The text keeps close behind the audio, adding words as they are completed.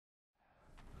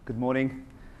Good morning.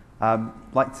 I'd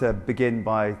like to begin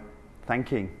by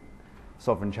thanking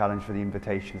Sovereign Challenge for the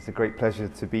invitation. It's a great pleasure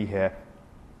to be here.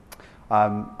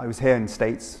 I was here in the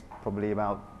States probably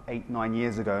about 8-9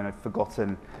 years ago, and I'd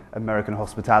forgotten American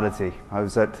hospitality. I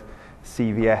was at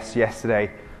CVS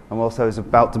yesterday, and whilst I was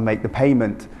about to make the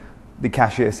payment, the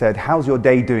cashier said, "How's your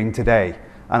day doing today?"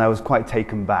 And I was quite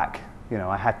taken back. You know,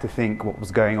 I had to think what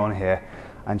was going on here,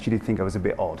 and she did think I was a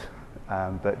bit odd.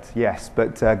 But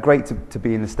great to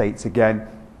be in the States again.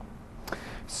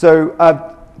 So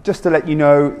just to let you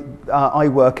know, I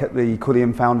work at the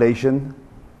Quilliam Foundation.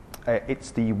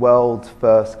 It's the world's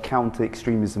first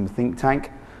counter-extremism think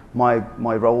tank.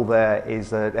 My role there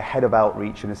is a head of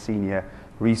outreach and a senior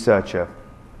researcher.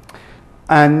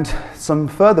 And some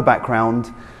further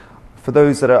background, for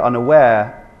those that are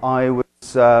unaware, I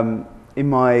was in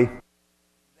my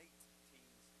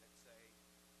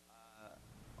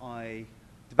I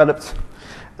developed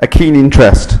a keen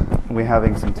interest. We're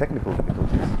having some technical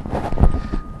difficulties.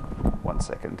 1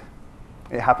 second.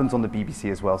 It happens on the BBC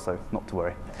as well, so not to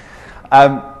worry.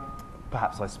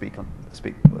 Perhaps I speak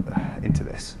into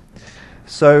this.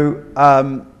 So,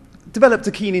 developed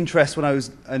a keen interest when I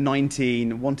was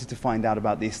 19, wanted to find out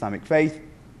about the Islamic faith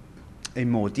in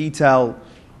more detail,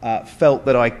 felt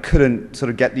that I couldn't sort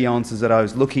of get the answers that I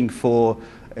was looking for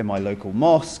in my local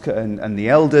mosque and the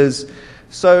elders.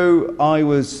 So I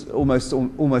was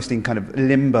almost in kind of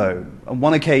limbo. On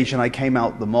one occasion, I came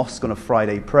out the mosque on a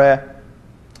Friday prayer,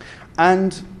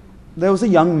 and there was a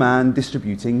young man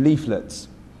distributing leaflets.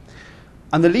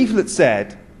 And the leaflet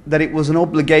said that it was an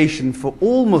obligation for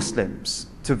all Muslims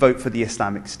to vote for the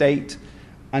Islamic State,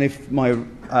 and if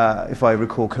I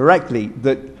recall correctly,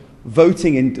 that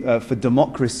voting for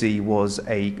democracy was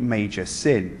a major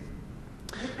sin.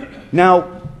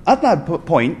 Now, at that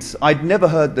point, I'd never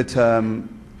heard the term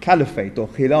caliphate or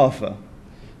khilafah.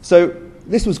 So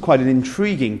this was quite an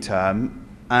intriguing term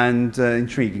and an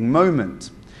intriguing moment.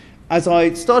 As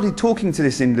I started talking to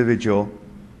this individual,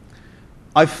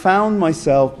 I found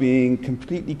myself being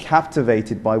completely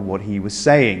captivated by what he was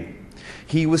saying.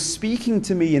 He was speaking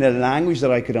to me in a language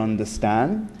that I could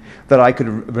understand, that I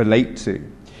could relate to.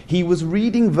 He was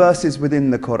reading verses within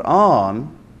the Quran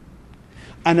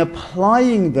and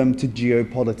applying them to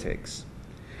geopolitics.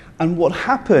 And what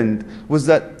happened was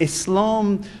that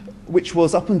Islam, which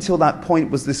was up until that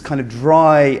point was this kind of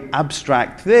dry,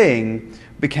 abstract thing,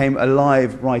 became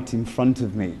alive right in front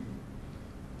of me.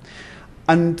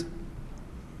 And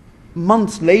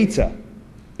months later,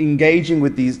 engaging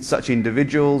with such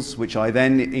individuals, which I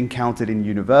then encountered in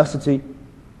university,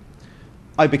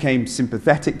 I became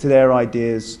sympathetic to their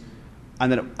ideas,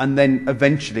 and then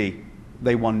eventually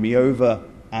they won me over,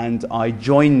 and I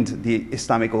joined the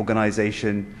Islamic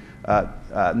organization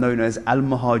known as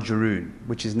Al-Muhajirun,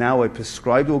 which is now a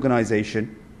prescribed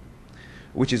organization,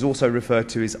 which is also referred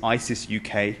to as ISIS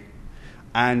UK,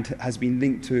 and has been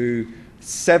linked to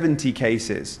 70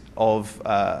 cases of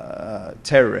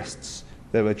terrorists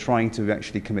that were trying to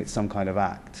actually commit some kind of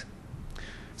act.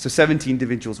 So 70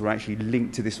 individuals were actually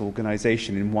linked to this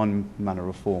organization in one manner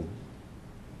or form.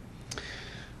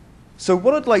 So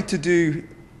what I'd like to do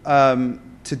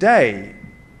today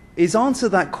is answer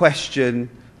that question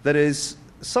that is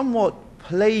somewhat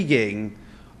plaguing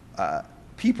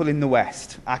people in the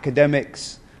West,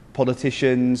 academics,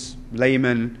 politicians,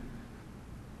 laymen.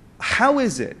 How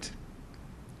is it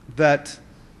that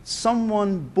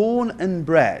someone born and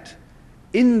bred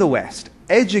in the West,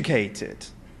 educated,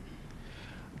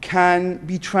 can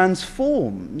be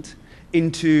transformed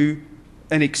into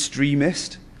an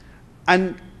extremist,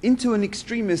 and into an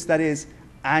extremist that is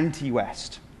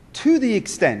anti-West, to the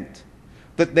extent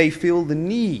that they feel the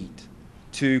need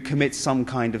to commit some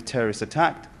kind of terrorist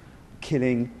attack,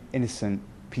 killing innocent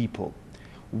people?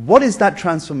 What is that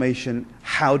transformation?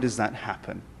 How does that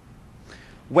happen?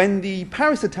 When the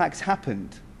Paris attacks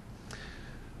happened,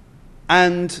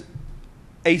 and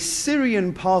a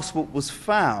Syrian passport was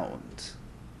found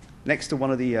next to one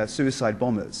of the suicide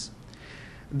bombers,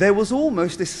 there was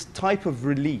almost this type of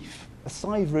relief, a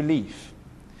sigh of relief,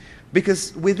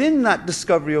 because within that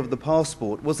discovery of the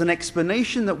passport was an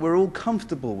explanation that we're all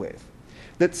comfortable with,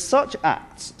 that such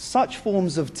acts, such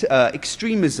forms of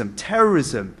extremism,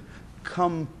 terrorism,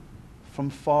 come from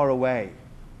far away.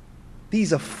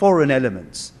 These are foreign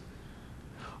elements.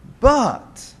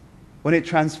 But when it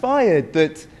transpired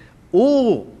that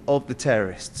all of the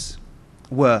terrorists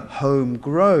were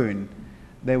homegrown,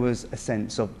 there was a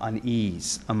sense of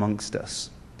unease amongst us.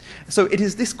 So it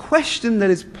is this question that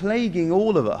is plaguing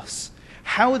all of us.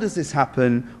 How does this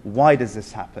happen? Why does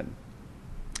this happen?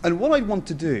 And what I want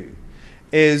to do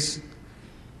is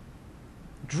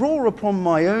draw upon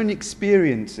my own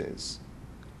experiences,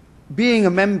 being a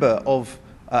member of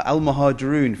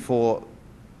Al-Muhajirun for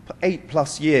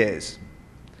 8+ years.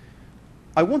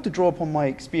 I want to draw upon my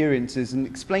experiences and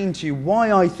explain to you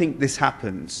why I think this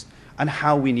happens and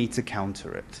how we need to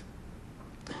counter it.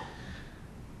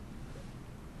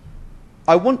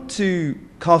 I want to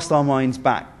cast our minds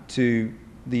back to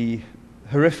the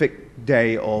horrific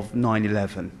day of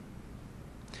 9/11.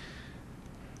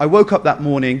 I woke up that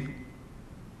morning,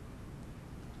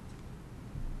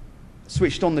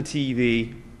 switched on the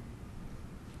TV,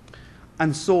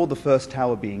 and saw the first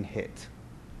tower being hit.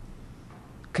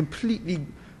 Completely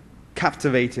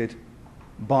captivated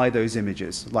by those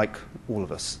images, like all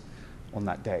of us on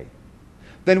that day.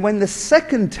 Then when the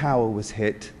second tower was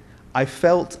hit, I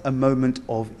felt a moment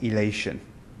of elation,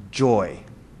 joy.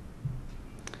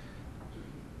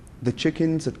 The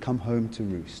chickens had come home to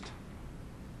roost.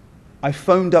 I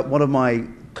phoned up one of my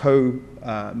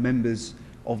co-members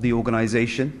of the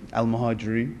organization,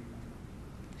 Al-Muhajirun.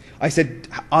 I said,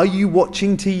 are you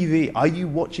watching TV? Are you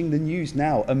watching the news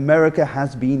now? America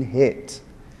has been hit.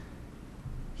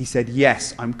 He said,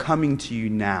 yes, I'm coming to you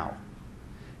now.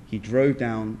 He drove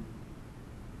down.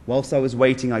 Whilst I was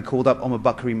waiting, I called up Omar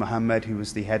Bakri Muhammad, who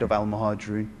was the head of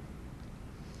Al-Muhajirun.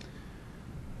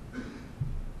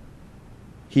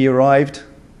 He arrived.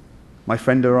 My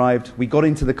friend arrived. We got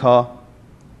into the car.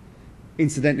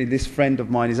 Incidentally, this friend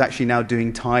of mine is actually now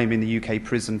doing time in the UK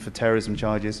prison for terrorism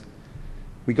charges.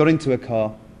 We got into a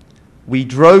car. We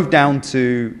drove down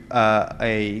to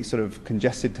a sort of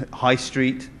congested high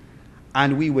street,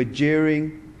 and we were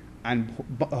jeering and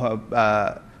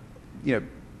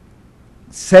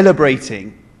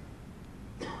celebrating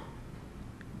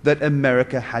that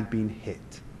America had been hit.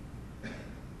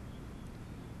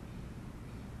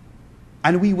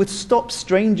 And we would stop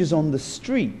strangers on the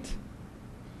street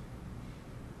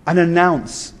and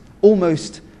announce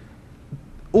almost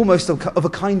of a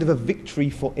kind of a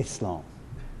victory for Islam.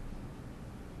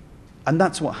 And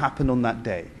that's what happened on that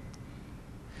day.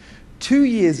 2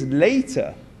 years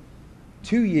later,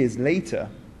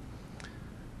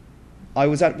 I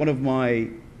was at one of my,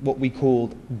 what we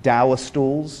called dawah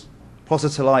stalls,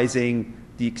 proselytizing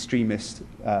the extremist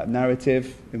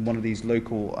narrative in one of these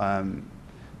local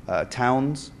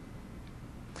towns.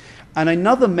 And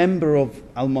another member of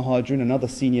Al-Muhajirun, another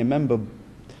senior member,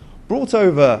 brought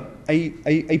over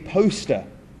a poster,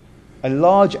 a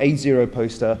large A0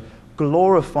 poster,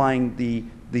 glorifying the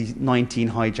 19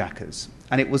 hijackers.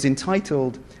 And it was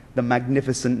entitled The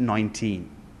Magnificent 19.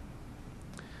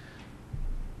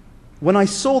 When I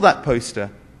saw that poster,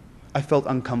 I felt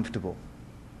uncomfortable.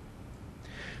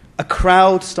 A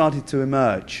crowd started to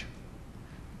emerge.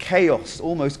 Chaos,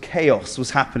 almost chaos,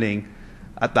 was happening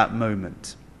at that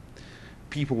moment.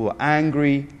 People were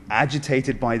angry,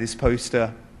 agitated by this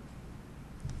poster.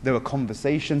 There were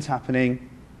conversations happening.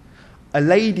 A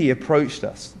lady approached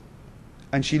us,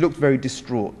 and she looked very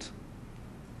distraught,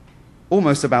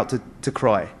 almost about to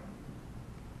cry.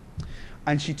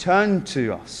 And she turned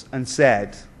to us and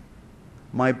said,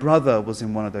 my brother was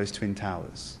in one of those twin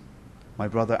towers. My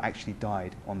brother actually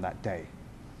died on that day.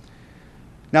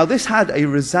 Now, this had a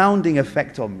resounding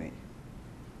effect on me.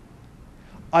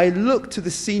 I looked to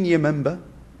the senior member,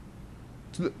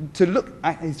 to look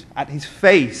at his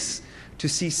face, to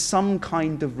see some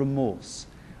kind of remorse,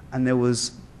 and there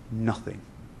was nothing.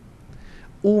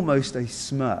 Almost a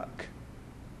smirk.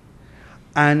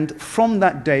 And from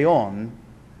that day on,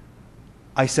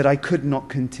 I said I could not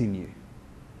continue.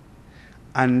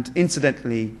 And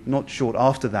incidentally, not short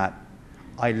after that,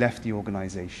 I left the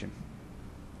organization.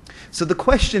 So the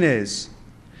question is,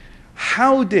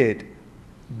 how did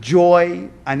joy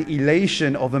and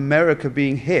elation of America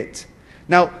being hit?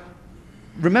 Now,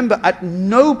 remember, at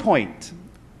no point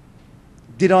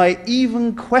did I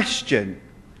even question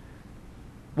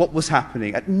what was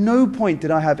happening. At no point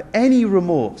did I have any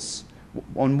remorse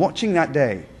on watching that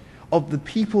day of the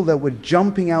people that were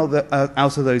jumping out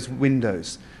of those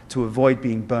windows to avoid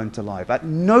being burnt alive. At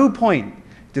no point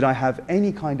did I have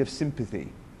any kind of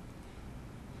sympathy.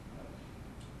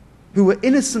 Who were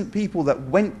innocent people that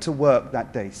went to work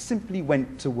that day, simply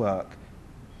went to work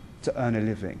to earn a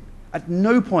living. At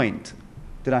no point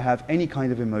did I have any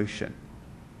kind of emotion.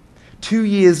 2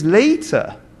 years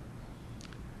later,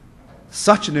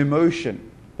 such an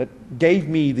emotion that gave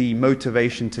me the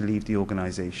motivation to leave the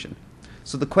organization.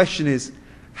 So the question is,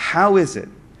 how is it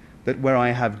that where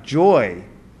I have joy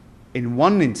in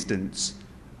one instance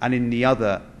and in the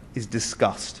other is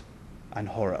disgust and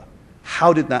horror?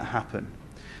 How did that happen?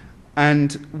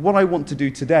 And what I want to do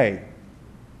today,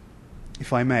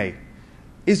 if I may,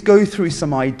 is go through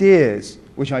some ideas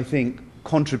which I think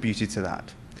contributed to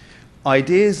that.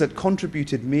 Ideas that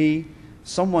contributed me,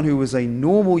 someone who was a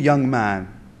normal young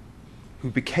man, who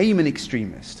became an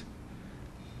extremist,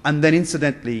 and then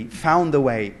incidentally found a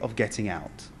way of getting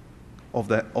out of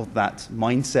that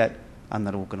mindset and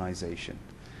that organization.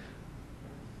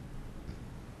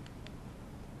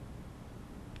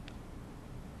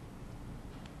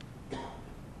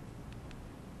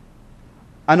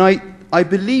 And I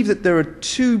believe that there are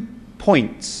 2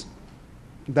 points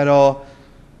that are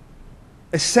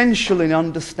essential in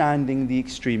understanding the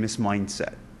extremist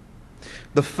mindset.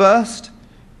 The first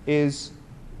is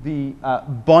the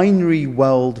binary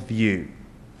world view,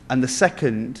 and the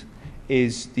second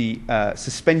is the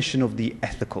suspension of the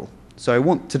ethical.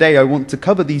 So today I want to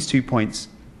cover these 2 points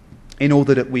in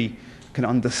order that we can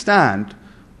understand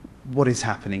what is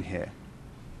happening here.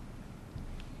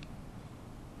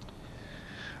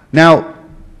 Now,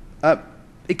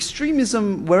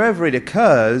 extremism, wherever it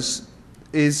occurs,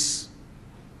 is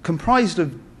comprised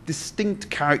of distinct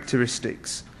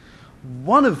characteristics,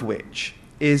 one of which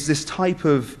is this type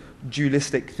of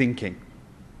dualistic thinking.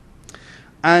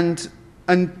 And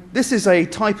this is a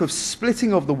type of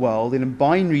splitting of the world in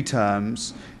binary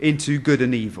terms into good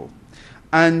and evil.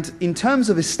 And in terms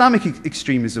of Islamic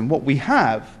extremism, what we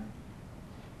have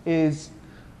is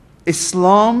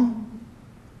Islam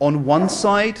on one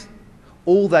side,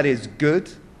 all that is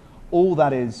good, all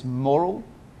that is moral,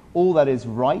 all that is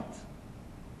right,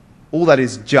 all that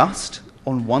is just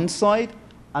on one side,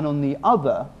 and on the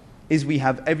other is we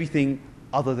have everything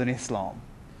other than Islam.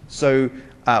 So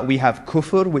we have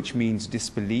kufr, which means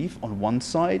disbelief, on one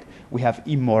side. We have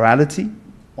immorality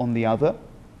on the other.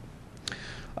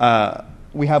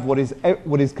 We have what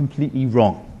is completely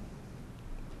wrong.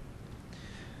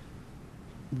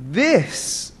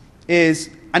 This is,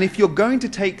 and if you're going to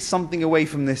take something away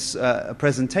from this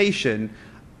presentation,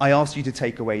 I ask you to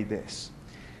take away this.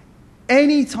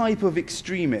 Any type of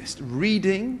extremist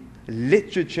reading,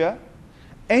 literature,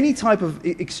 any type of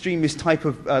extremist type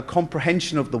of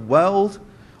comprehension of the world,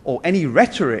 or any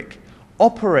rhetoric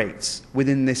operates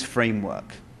within this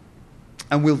framework.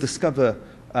 And we'll discover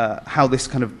how this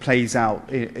kind of plays out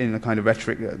in the kind of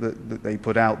rhetoric that they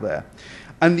put out there.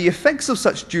 And the effects of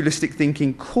such dualistic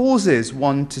thinking causes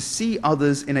one to see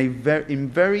others in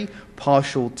very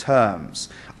partial terms,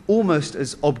 almost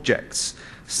as objects,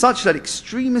 such that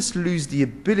extremists lose the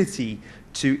ability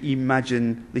to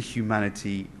imagine the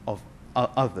humanity of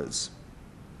others.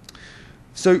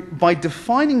 So by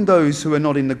defining those who are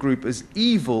not in the group as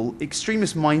evil,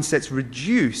 extremist mindsets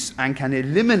reduce and can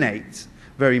eliminate,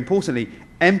 very importantly,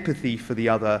 empathy for the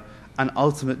other, and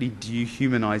ultimately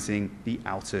dehumanizing the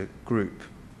outer group.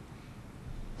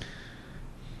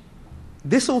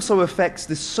 This also affects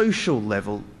the social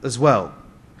level as well.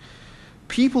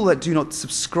 People that do not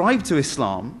subscribe to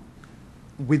Islam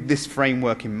with this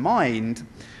framework in mind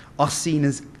are seen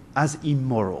as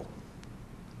immoral.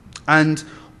 And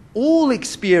all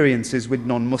experiences with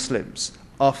non-Muslims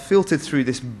are filtered through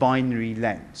this binary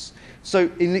lens.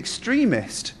 So in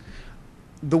extremist,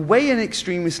 the way an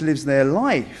extremist lives their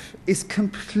life is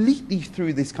completely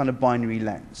through this kind of binary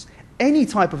lens. Any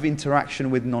type of interaction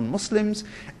with non-Muslims,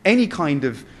 any kind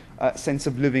of sense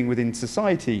of living within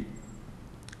society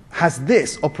has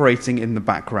this operating in the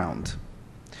background.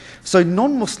 So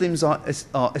non-Muslims are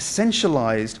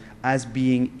essentialized as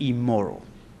being immoral.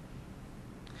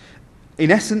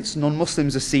 In essence,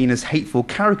 non-Muslims are seen as hateful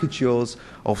caricatures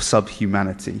of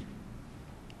subhumanity.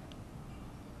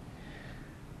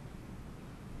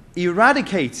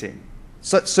 Eradicating,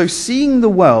 so seeing the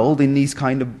world in these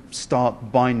kind of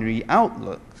stark binary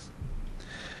outlooks,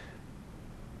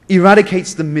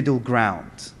 eradicates the middle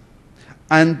ground.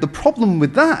 And the problem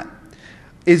with that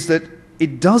is that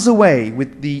it does away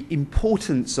with the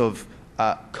importance of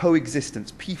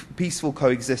coexistence, peaceful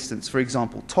coexistence, for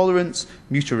example, tolerance,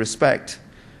 mutual respect,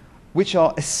 which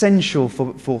are essential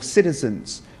for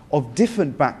citizens of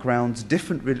different backgrounds,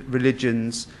 different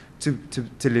religions, to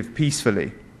live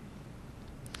peacefully.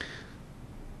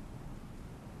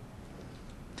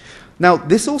 Now,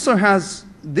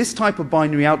 this type of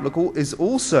binary outlook is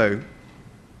also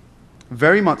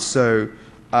very much so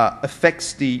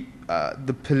affects the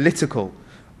political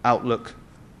outlook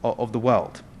of the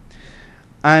world.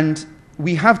 And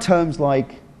we have terms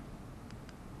like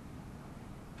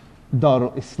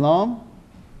Darul Islam,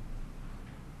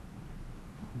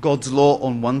 God's law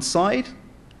on one side,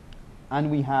 and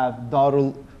we have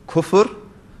Darul Kufr,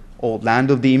 or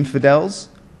land of the infidels,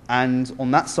 and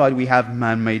on that side we have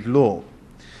man-made law.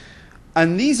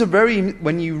 And these are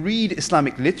when you read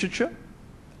Islamic literature,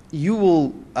 you will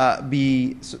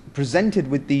be presented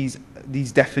with these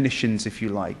definitions, if you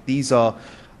like. These are,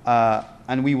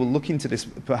 and we will look into this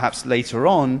perhaps later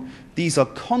on, these are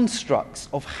constructs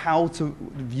of how to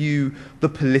view the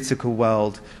political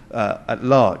world at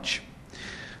large.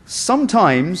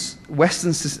 Sometimes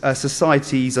Western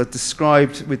societies are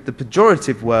described with the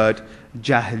pejorative word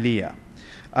jahiliyyah.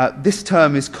 This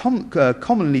term is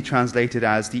commonly translated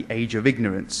as the age of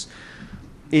ignorance.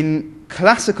 In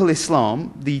classical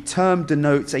Islam, the term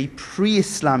denotes a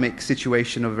pre-Islamic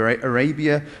situation of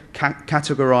Arabia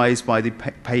categorized by the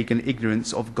pagan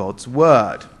ignorance of God's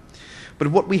word. But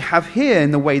what we have here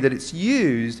in the way that it's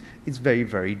used is very,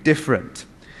 very different.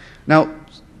 Now,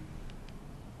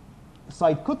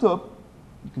 Sayyid Qutb,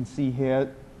 you can see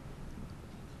here,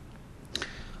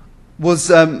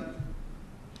 was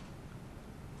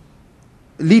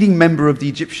leading member of the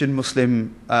Egyptian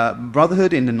Muslim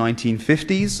Brotherhood in the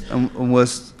 1950s and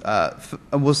was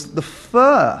the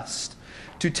first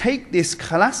to take this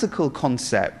classical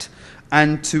concept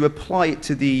and to apply it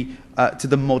to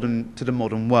the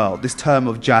modern world. This term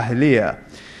of jahiliyyah,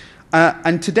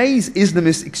 and today's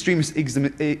extremist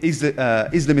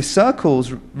Islamist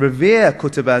circles revere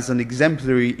Qutb as an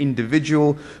exemplary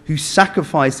individual who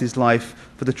sacrificed his life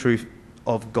for the truth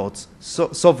of God's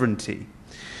sovereignty.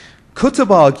 Qutb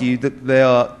argued that there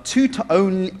are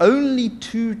only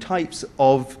two types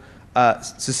of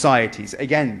societies,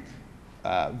 again,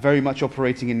 very much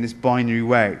operating in this binary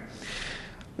way: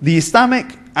 the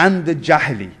Islamic and the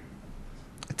Jahili.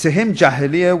 To him,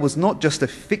 Jahiliyyah was not just a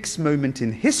fixed moment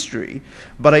in history,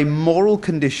 but a moral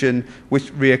condition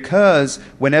which reoccurs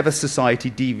whenever society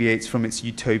deviates from its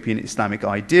utopian Islamic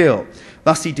ideal.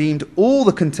 Thus, he deemed all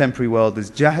the contemporary world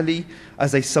as Jahili,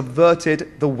 as they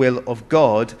subverted the will of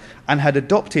God and had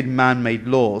adopted man-made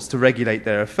laws to regulate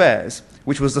their affairs,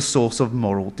 which was the source of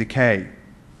moral decay.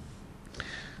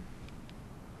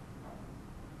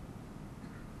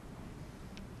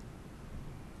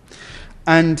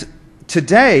 And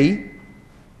today,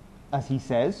 as he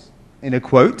says in a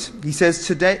quote, he says,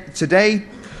 today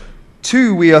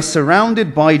too we are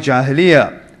surrounded by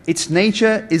Jahiliyyah. Its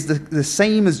nature is the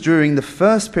same as during the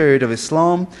first period of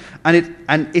Islam, and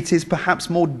it is perhaps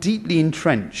more deeply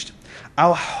entrenched.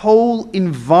 Our whole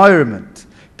environment,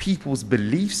 people's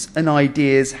beliefs and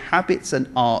ideas, habits and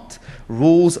art,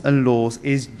 rules and laws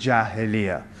is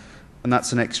Jahiliyyah. And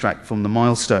that's an extract from the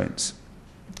Milestones.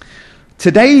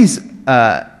 Today's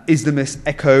Islamists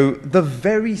echo the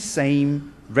very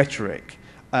same rhetoric,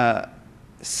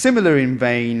 similar in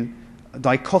vein,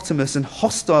 dichotomous and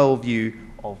hostile view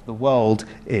of the world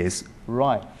is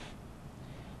rife.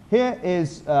 Here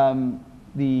is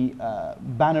the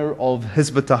banner of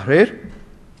Hizb ut-Tahrir.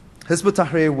 Hizb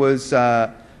ut-Tahrir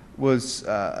was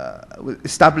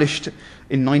established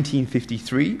in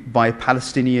 1953 by a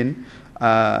Palestinian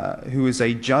who was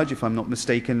a judge, if I'm not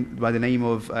mistaken, by the name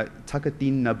of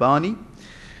Deen Nabani.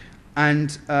 And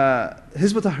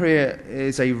Hizb ut-Tahrir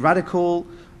is a radical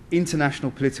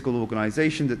international political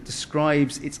organization that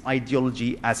describes its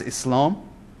ideology as Islam,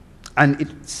 and it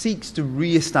seeks to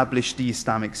re-establish the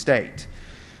Islamic State.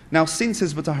 Now, since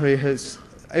Hizb ut-Tahrir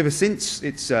ever since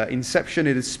its inception,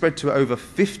 it has spread to over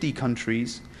 50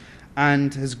 countries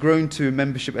and has grown to a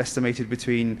membership estimated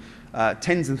between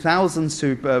tens and thousands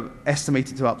to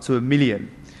estimated to up to 1 million.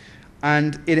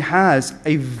 And it has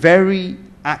a very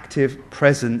active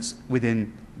presence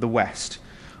within the West.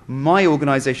 My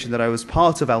organization that I was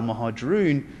part of,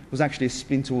 Al-Muhajirun, was actually a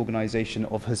splinter organization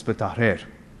of Hizb ut-Tahrir.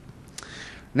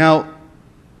 Now,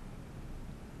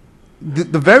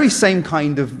 the very same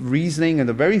kind of reasoning and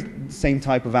the very same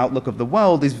type of outlook of the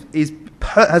world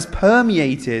has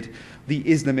permeated the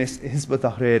Islamist Hizb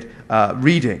ut-Tahrir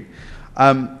reading.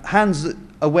 Hands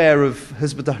aware of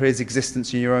Hizb ut-Tahrir's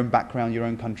existence in your own background, your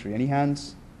own country? Any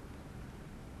hands?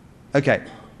 Okay,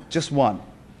 just one.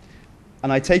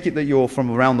 And I take it that you're from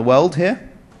around the world here?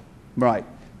 Right.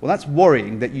 Well, that's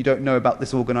worrying that you don't know about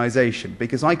this organization,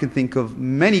 because I can think of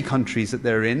many countries that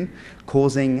they're in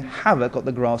causing havoc at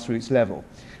the grassroots level.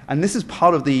 And this is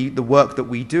part of the work that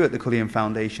we do at the Qulian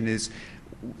Foundation. Is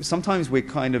sometimes we're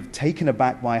kind of taken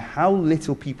aback by how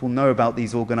little people know about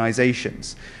these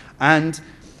organizations. And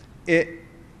I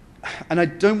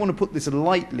don't want to put this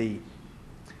lightly,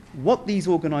 what these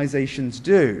organizations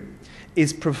do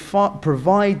is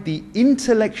provide the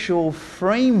intellectual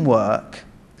framework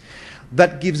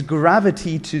that gives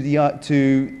gravity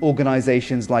to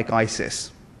organizations like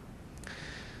ISIS.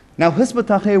 Now, Hizb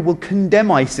ut-Tahrir will condemn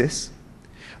ISIS.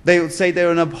 They will say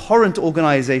they're an abhorrent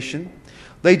organization.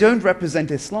 They don't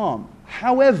represent Islam.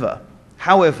 However,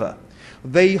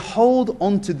 they hold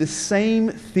onto the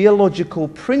same theological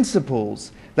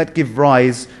principles that give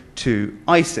rise to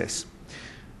ISIS.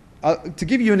 To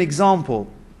give you an example,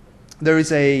 there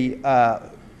is a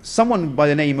someone by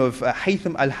the name of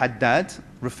Haytham al-Haddad,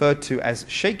 referred to as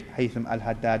Sheikh Haytham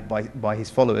al-Haddad by his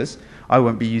followers. I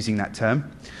won't be using that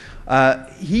term.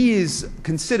 He is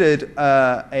considered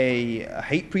a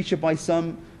hate preacher by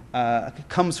some.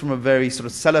 Comes from a very sort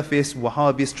of Salafist,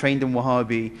 Wahhabist, trained in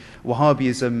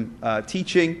Wahhabism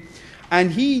teaching.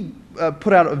 And he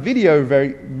put out a video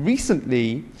very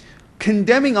recently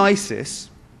condemning ISIS,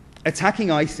 attacking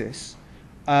ISIS,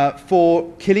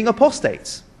 for killing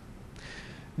apostates.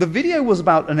 The video was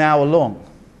about an hour long.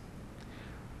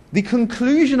 The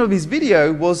conclusion of his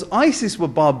video was ISIS were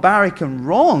barbaric and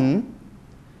wrong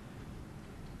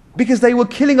because they were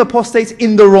killing apostates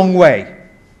in the wrong way.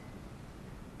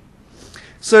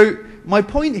 So my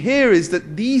point here is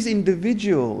that these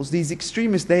individuals, these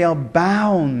extremists, they are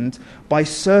bound by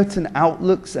certain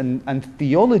outlooks and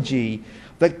theology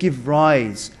that give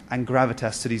rise and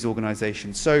gravitas to these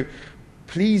organizations. So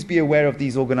please be aware of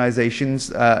these organizations.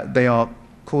 They are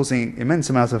causing immense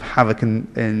amounts of havoc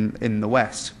in the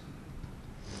West.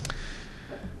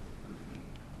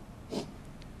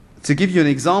 To give you an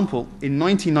example, in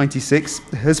 1996,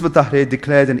 Hizb ut-Tahrir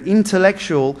declared an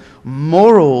intellectual,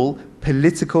 moral,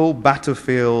 political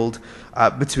battlefield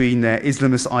between their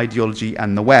Islamist ideology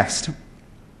and the West.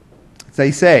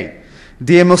 They say,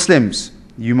 "Dear Muslims,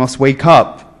 you must wake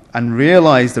up and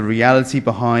realize the reality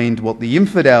behind what the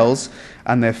infidels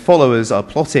and their followers are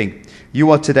plotting. You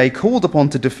are today called upon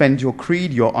to defend your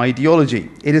creed, your ideology.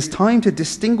 It is time to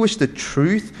distinguish the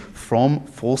truth from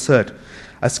falsehood,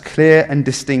 as clear and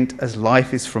distinct as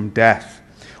life is from death.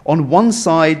 On one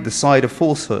side, the side of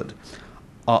falsehood,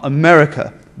 are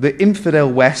America, the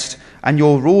infidel West, and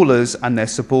your rulers and their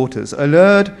supporters,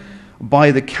 allured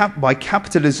by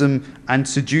capitalism and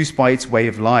seduced by its way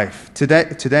of life.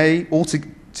 Today,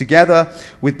 together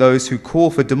with those who call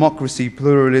for democracy,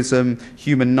 pluralism,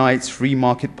 human rights, free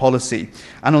market policy.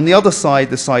 And on the other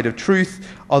side, the side of truth,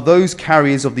 are those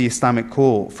carriers of the Islamic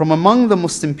call. From among the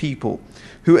Muslim people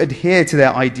who adhere to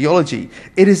their ideology,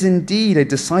 it is indeed a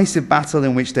decisive battle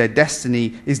in which their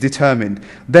destiny is determined.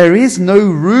 There is no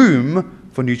room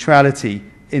for neutrality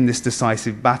in this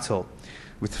decisive battle.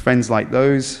 With friends like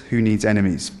those, who needs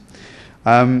enemies?"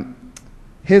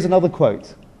 Here's another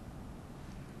quote.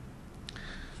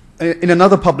 In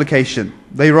another publication,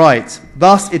 they write,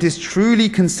 "Thus, it is truly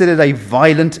considered a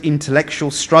violent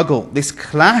intellectual struggle. This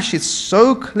clash is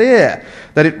so clear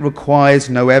that it requires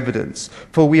no evidence.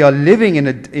 For we are living in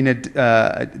a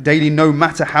daily, no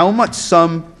matter how much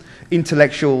some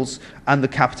intellectuals and the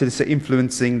capitalists are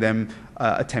influencing them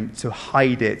attempt to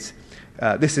hide it."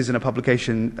 This is in a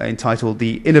publication entitled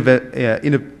 "The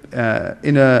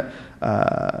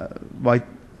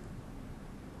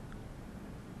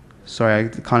Sorry, I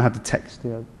can't have the text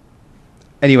here.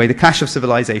 Anyway, The Clash of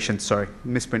Civilizations. Sorry,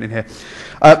 misprinting here.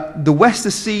 The West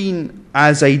is seen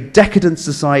as a decadent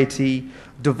society,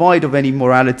 devoid of any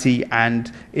morality, and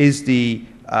is the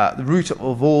root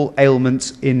of all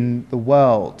ailments in the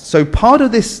world. So part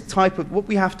of this type of, what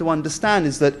we have to understand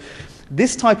is that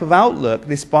this type of outlook,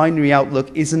 this binary outlook,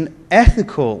 is an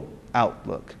ethical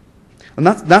outlook. And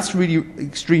that's really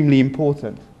extremely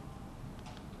important.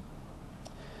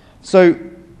 So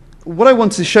what I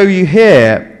want to show you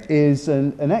here is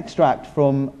an extract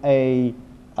from an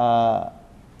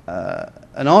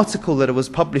article that was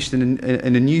published in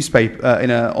a newspaper,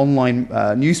 in an online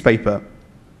newspaper.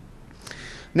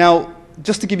 Now,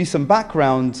 just to give you some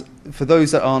background, for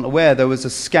those that aren't aware, there was a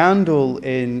scandal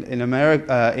in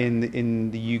America,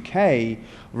 in the UK,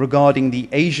 regarding the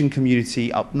Asian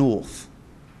community up north.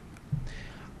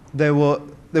 There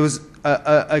was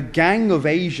a gang of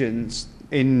Asians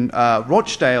in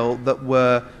Rochdale that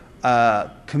were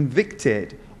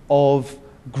convicted of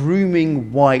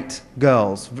grooming white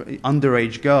girls,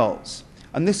 underage girls.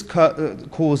 And this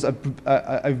caused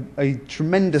a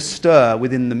tremendous stir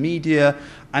within the media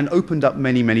and opened up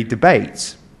many, many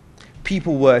debates.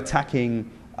 People were attacking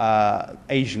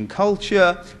Asian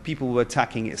culture, people were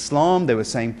attacking Islam, they were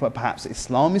saying perhaps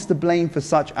Islam is to blame for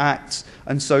such acts,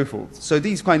 and so forth. So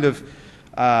these kind of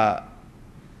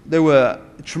there were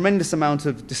a tremendous amount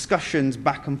of discussions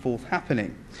back and forth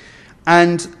happening.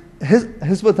 And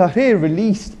Hizb ut-Tahrir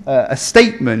released a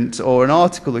statement, or an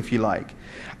article if you like,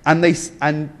 and they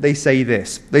say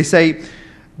this. They say,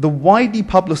 "The widely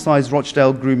publicized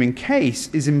Rochdale grooming case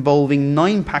is involving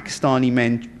 9 Pakistani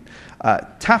men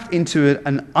tapped into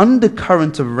an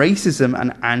undercurrent of racism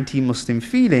and anti-Muslim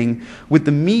feeling, with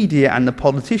the media and the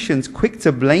politicians quick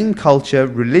to blame culture,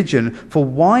 religion for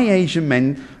why Asian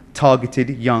men targeted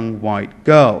young white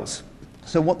girls."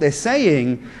 So what they're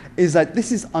saying is that this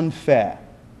is unfair.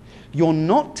 You're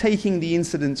not taking the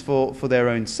incidents for their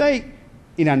own sake.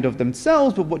 in and of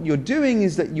themselves, but what you're doing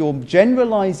is that you're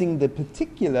generalizing the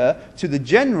particular to the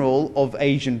general of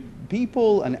Asian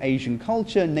people and Asian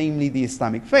culture, namely the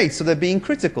Islamic faith. So they're being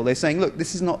critical. They're saying, look,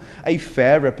 this is not a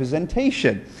fair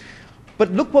representation.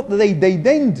 But look what they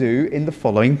then do in the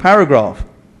following paragraph.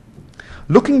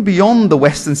 Looking beyond the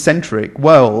Western-centric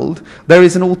world, there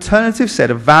is an alternative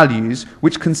set of values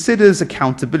which considers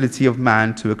accountability of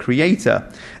man to a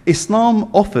creator. Islam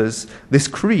offers this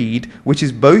creed, which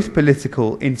is both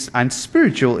political and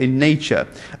spiritual in nature,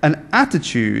 an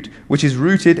attitude which is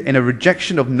rooted in a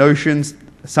rejection of notions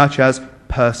such as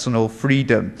personal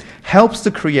freedom, helps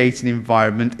to create an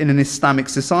environment in an Islamic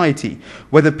society,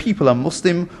 whether people are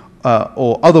Muslim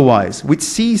or otherwise, which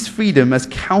sees freedom as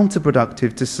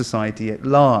counterproductive to society at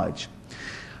large.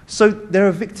 So they're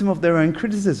a victim of their own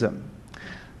criticism.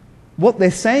 What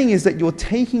they're saying is that you're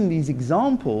taking these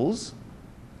examples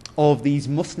of these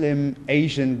Muslim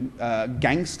Asian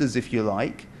gangsters, if you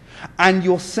like, and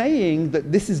you're saying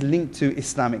that this is linked to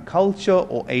Islamic culture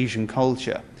or Asian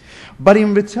culture. But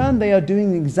in return, they are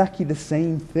doing exactly the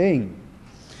same thing.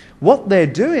 What they're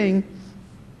doing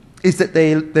is that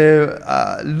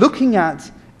they're looking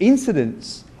at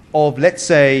incidents of, let's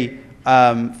say,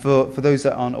 for those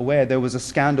that aren't aware, there was a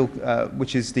scandal,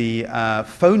 which is the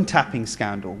phone tapping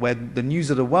scandal, where the News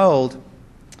of the World,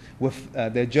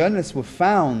 their journalists were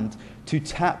found to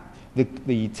tap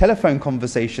the telephone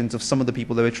conversations of some of the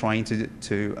people they were trying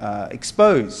to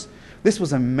expose. This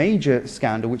was a major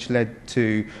scandal which led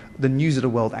to the News of the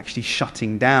World actually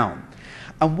shutting down.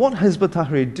 And what Hizb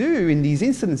ut-Tahrir do in these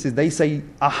instances, they say,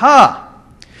 aha,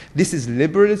 this is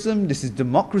liberalism, this is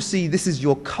democracy, this is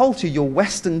your culture, your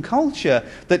Western culture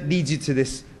that leads you to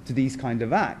these kind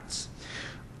of acts.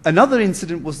 Another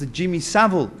incident was the Jimmy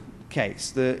Savile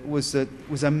case. It was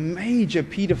a major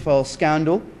paedophile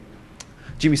scandal.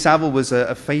 Jimmy Savile was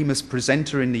a famous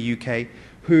presenter in the UK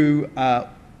who,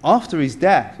 after his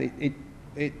death,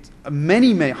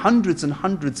 many, hundreds and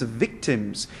hundreds of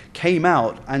victims came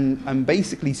out and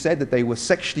basically said that they were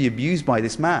sexually abused by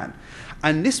this man.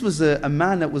 And this was a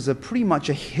man that was pretty much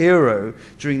a hero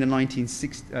during the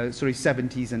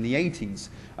 70s and the 80s.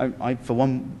 I for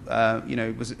one,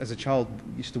 as a child,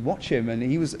 used to watch him, and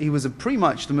he was pretty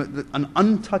much an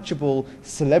untouchable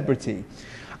celebrity.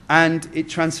 And it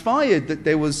transpired that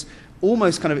there was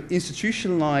almost kind of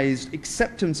institutionalized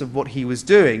acceptance of what he was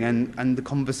doing, and the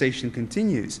conversation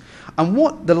continues. And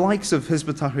what the likes of Hizb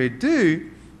ut-Tahrir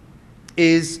do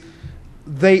is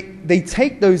they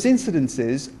take those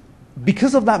incidences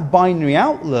because of that binary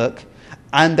outlook,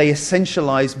 and they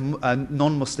essentialize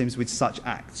non-Muslims with such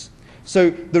acts. So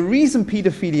the reason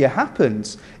pedophilia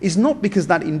happens is not because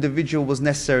that individual was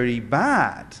necessarily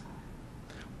bad.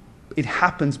 It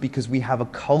happens because we have a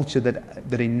culture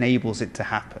that enables it to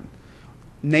happen.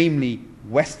 Namely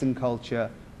Western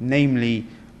culture, namely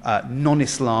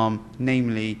non-Islam,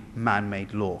 namely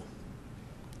man-made law.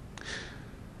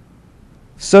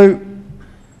 So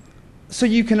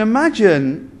you can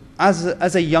imagine,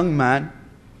 as a young man,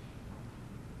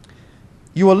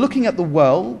 you are looking at the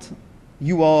world,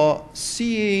 you are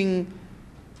seeing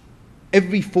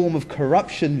every form of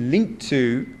corruption linked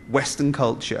to Western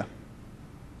culture.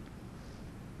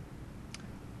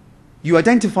 You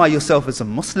identify yourself as a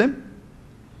Muslim.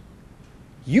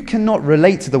 You cannot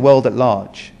relate to the world at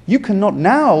large. You cannot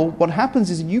now, what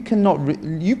happens is you cannot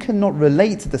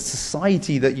relate to the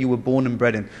society that you were born and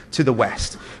bred in, to the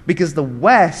West. Because the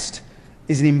West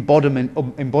is an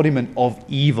embodiment of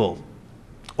evil,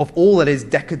 of all that is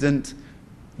decadent,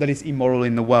 that is immoral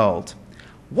in the world.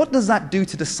 What does that do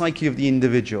to the psyche of the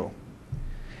individual?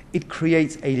 It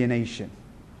creates alienation.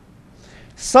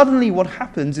 Suddenly what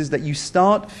happens is that you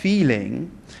start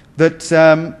feeling that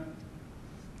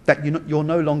you're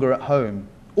no longer at home,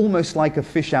 almost like a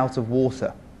fish out of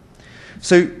water.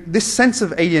 So this sense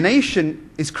of alienation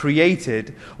is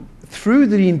created through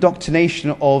the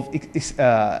indoctrination of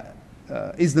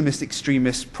Islamist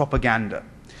extremist propaganda.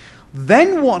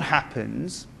 Then what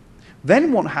happens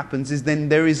is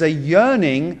there is a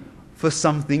yearning for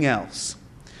something else.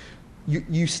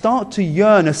 You start to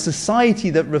yearn a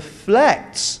society that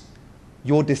reflects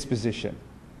your disposition.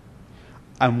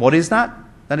 And what is that?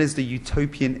 That is the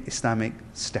utopian Islamic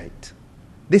state.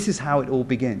 This is how it all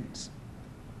begins.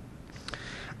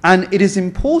 And it is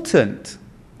important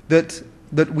that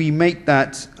we make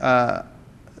that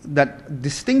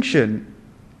distinction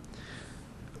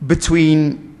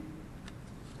between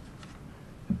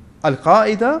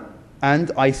Al-Qaeda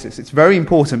and ISIS. It's very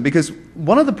important, because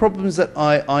one of the problems that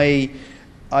I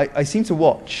seem to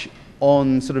watch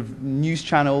on sort of news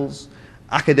channels,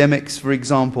 academics, for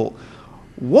example,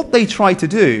 what they try to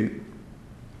do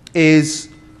is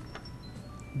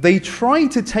they try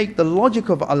to take the logic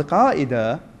of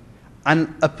Al-Qaeda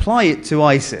and apply it to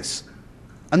ISIS.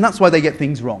 And that's why they get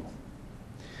things wrong.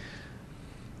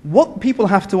 What people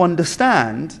have to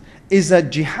understand is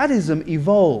that jihadism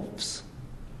evolves.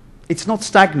 It's not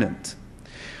stagnant.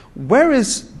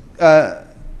 Whereas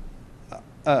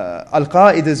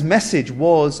Al-Qaeda's message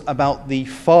was about the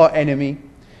far enemy,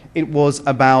 it was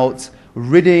about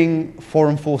ridding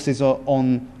foreign forces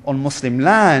on Muslim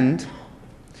land,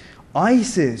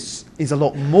 ISIS is a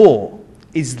lot more,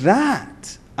 is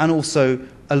that, and also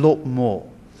a lot more.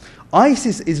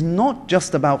 ISIS is not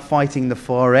just about fighting the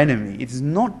far enemy. It is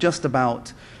not just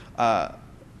about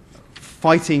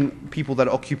fighting people that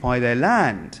occupy their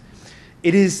land.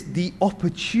 It is the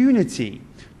opportunity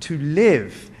to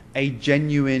live a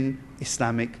genuine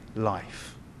Islamic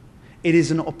life. It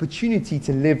is an opportunity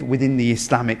to live within the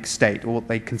Islamic State, or what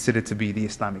they consider to be the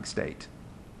Islamic State.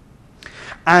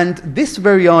 And this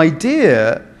very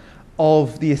idea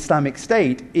of the Islamic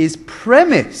State is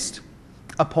premised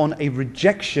upon a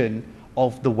rejection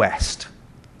of the West.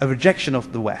 A rejection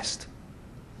of the West.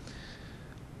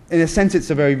 In a sense, it's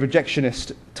a very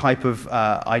rejectionist type of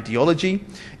ideology.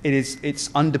 It's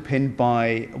underpinned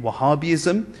by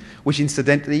Wahhabism, which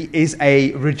incidentally is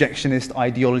a rejectionist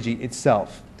ideology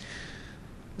itself.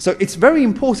 So it's very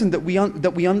important that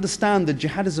we understand that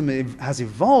jihadism has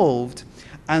evolved,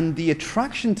 and the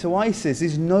attraction to ISIS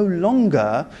is no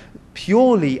longer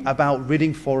purely about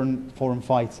ridding foreign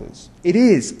fighters. It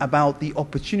is about the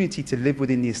opportunity to live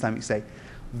within the Islamic State.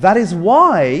 That is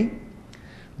why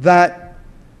that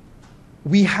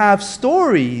we have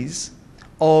stories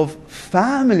of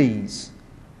families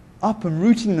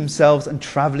uprooting themselves and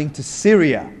traveling to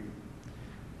Syria.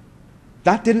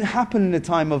 That didn't happen in the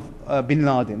time of bin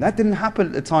Laden. That didn't happen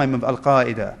at the time of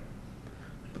Al-Qaeda.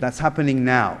 But that's happening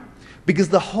now. Because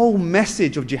the whole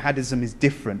message of jihadism is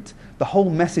different. The whole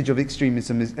message of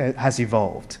extremism has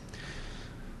evolved.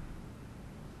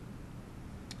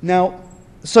 Now,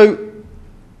 so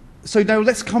now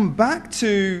let's come back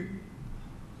to,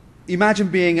 imagine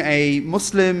being a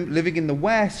Muslim living in the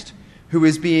West who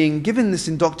is being given this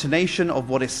indoctrination of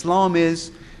what Islam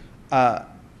is,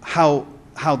 how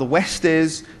the West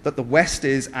is, that the West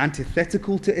is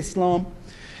antithetical to Islam.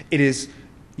 It is,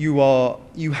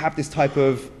 you have this type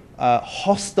of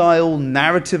hostile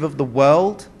narrative of the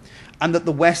world, and that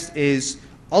the West is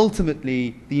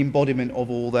ultimately the embodiment of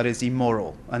all that is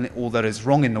immoral and all that is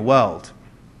wrong in the world.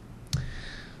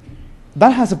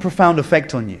 That has a profound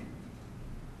effect on you,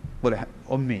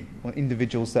 on me, on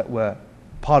individuals that were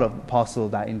parcel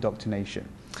of that indoctrination.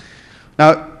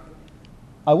 Now,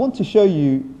 I want to show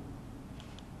you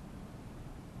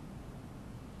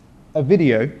a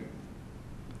video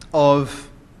to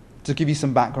give you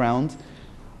some background.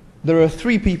 There are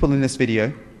 3 people in this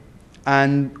video,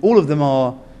 and all of them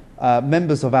are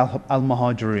members of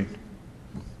Al-Muhajirun.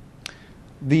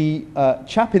 The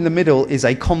chap in the middle is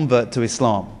a convert to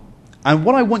Islam. And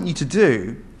what I want you to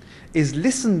do is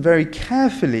listen very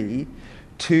carefully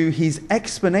to his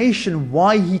explanation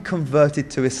why he converted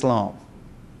to Islam.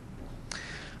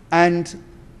 And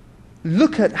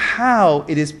look at how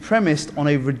it is premised on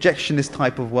a rejectionist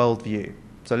type of worldview.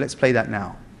 So let's play that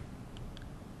now.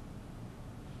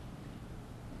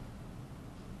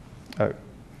 Oh.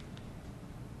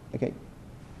 Okay,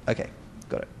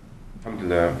 got it.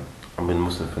 Alhamdulillah, I've been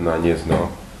Muslim for 9 years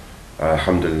now.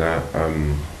 Alhamdulillah,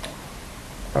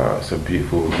 it's a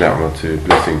beautiful ni'mah,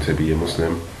 blessing to be a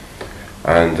Muslim.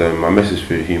 And my message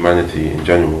for humanity in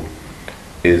general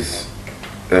is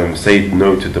say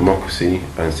no to democracy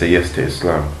and say yes to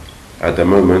Islam. At the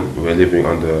moment, we're living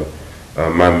under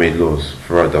man-made laws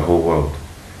throughout the whole world.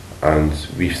 And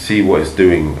we see what it's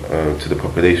doing to the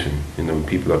population. You know,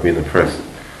 people are being oppressed,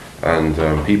 and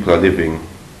people are living,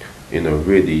 you know,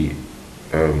 really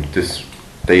just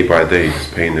day by day,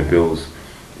 just paying the bills.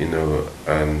 You know,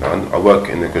 and I work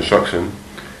in the construction,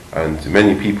 and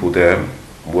many people there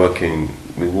working.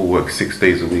 We all work 6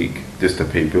 days a week just to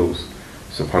pay bills.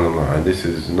 SubhanAllah, and this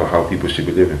is not how people should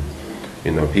be living.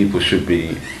 You know, people should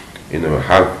be, you know,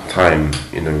 have time,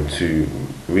 you know, to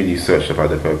really search about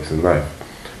their purpose in life.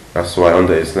 That's why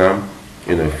under Islam,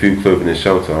 you know, food, clothing and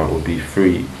shelter will be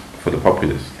free for the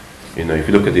populace. You know, if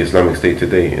you look at the Islamic State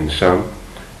today in Sham,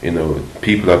 you know,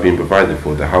 people are being provided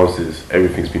for, the houses,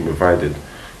 everything's been provided.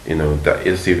 You know, that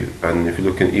is, and if you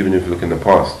look in, even if you look in the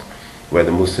past, where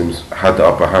the Muslims had the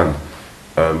upper hand,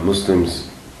 the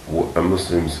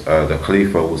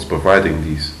Khalifa was providing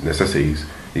these necessities,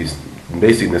 these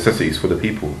basic necessities for the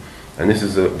people. And this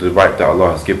is the right that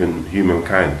Allah has given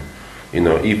humankind. You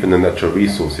know, even the natural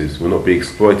resources will not be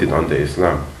exploited under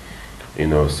Islam. You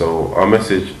know, so our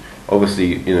message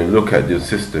obviously, look at the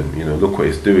system. Look what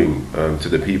it's doing to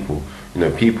the people.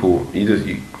 People,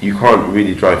 you can't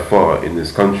really drive far in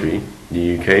this country,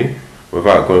 the UK,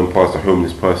 without going past a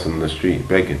homeless person on the street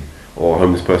begging, or a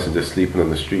homeless person just sleeping on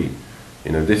the street.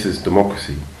 This is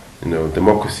democracy.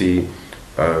 Democracy.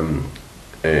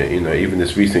 Even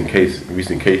this recent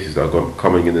cases that are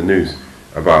coming in the news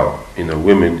about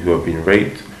women who have been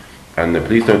raped, and the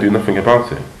police don't do nothing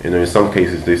about it. In some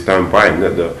cases they stand by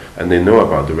and they know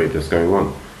about the rape that's going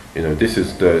on. This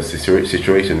is the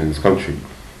situation in this country.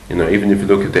 Even if you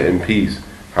look at the MPs,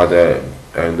 how they're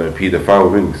and the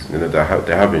paedophile rings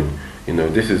they're having.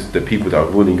 This is the people that are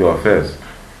ruling your affairs.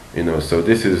 So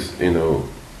this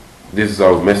is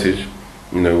our message.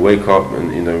 Wake up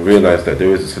and realize that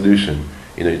there is a solution.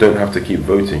 You don't have to keep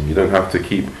voting. You don't have to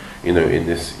keep in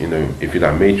this if you're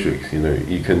that matrix.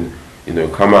 You can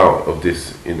come out of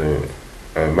this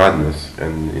madness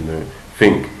and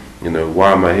think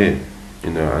why am I here?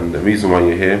 And the reason why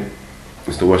you're here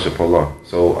is to worship Allah.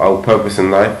 So our purpose in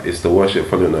life is to worship,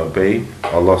 follow and obey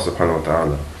Allah subhanahu wa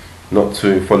ta'ala, not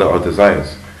to follow our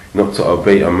desires, not to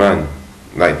obey a man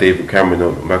like David Cameron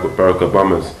or Barack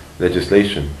Obama's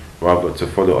legislation, rather to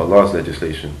follow Allah's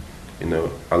legislation.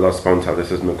 Allah subhanahu wa ta'ala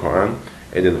says in the Quran,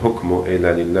 "Idil hukmu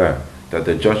illa lillah," that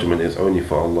the judgment is only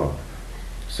for Allah.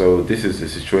 So this is the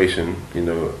situation,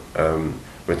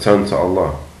 return to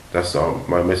Allah. That's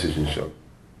my message, inshallah.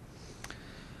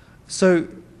 So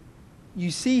you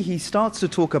see, he starts to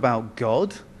talk about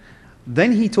God,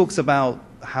 then he talks about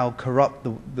how corrupt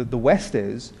the West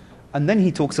is, and then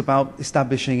he talks about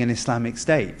establishing an Islamic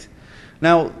state.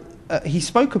 Now, he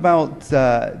spoke about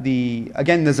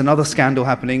again, there's another scandal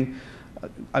happening.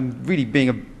 I'm really being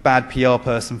a bad PR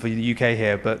person for the UK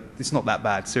here, but it's not that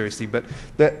bad, seriously. But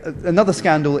another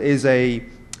scandal is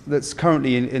that's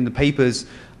currently in the papers,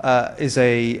 is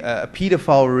a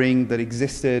paedophile ring that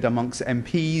existed amongst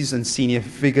MPs and senior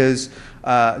figures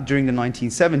during the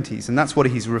 1970s, and that's what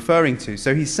he's referring to.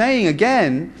 So he's saying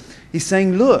again,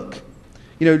 look,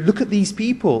 look at these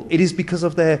people. It is because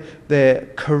of their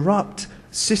corrupt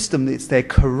system, it's their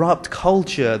corrupt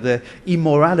culture, their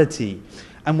immorality.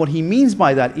 And what he means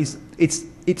by that is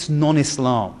it's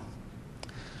non-Islam.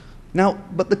 Now,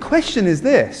 but the question is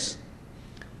this.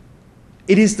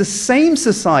 It is the same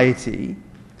society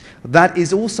that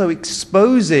is also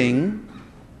exposing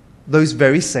those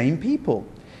very same people.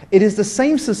 It is the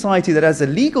same society that has a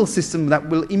legal system that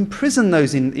will imprison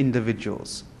those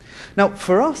individuals. Now,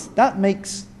 for us,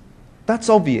 that's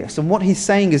obvious, and what he's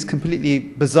saying is completely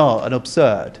bizarre and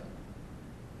absurd.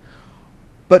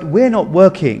 But we're not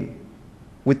working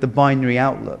with the binary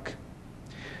outlook.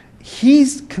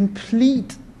 His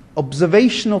complete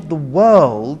observation of the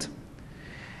world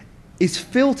is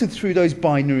filtered through those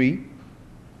binary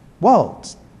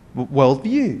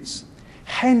worldviews.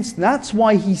 Hence, that's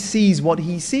why he sees what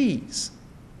he sees.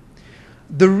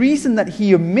 The reason that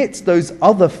he omits those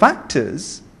other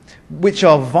factors, which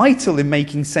are vital in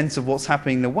making sense of what's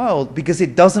happening in the world, because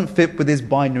it doesn't fit with his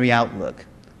binary outlook,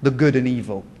 the good and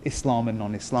evil, Islam and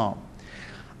non-Islam.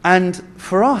 And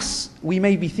for us, we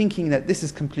may be thinking that this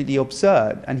is completely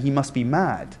absurd and he must be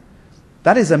mad.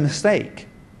 That is a mistake.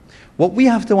 What we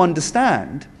have to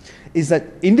understand is that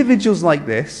individuals like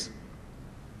this,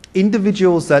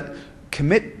 individuals that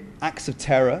commit acts of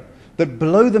terror, that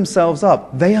blow themselves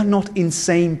up, they are not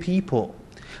insane people.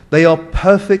 They are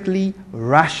perfectly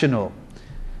rational.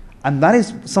 And that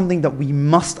is something that we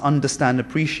must understand and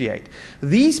appreciate.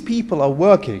 These people are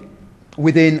working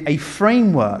within a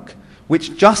framework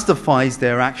which justifies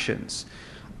their actions.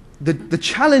 The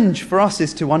challenge for us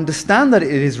is to understand that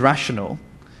it is rational,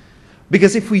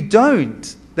 because if we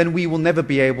don't, then we will never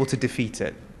be able to defeat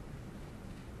it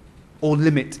or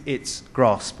limit its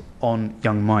grasp on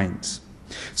young minds.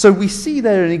 So we see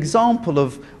there an example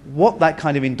of what that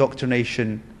kind of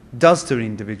indoctrination does to an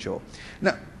individual.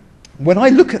 Now, when I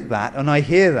look at that and I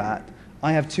hear that,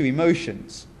 I have two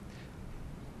emotions.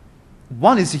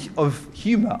 One is of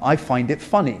humor. I find it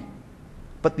funny.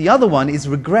 But the other one is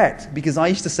regret, because I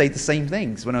used to say the same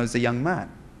things when I was a young man.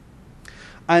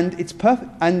 And it's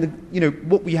perfect. And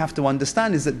what we have to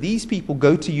understand is that these people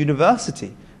go to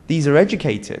university. These are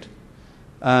educated.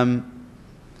 Maybe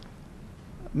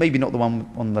not the one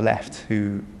on the left,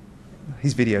 who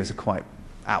his videos are quite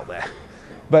out there.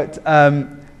 But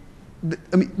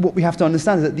what we have to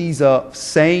understand is that these are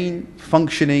sane,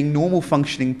 functioning, normal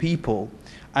functioning people,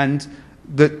 and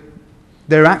that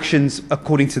their actions,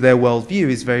 according to their worldview,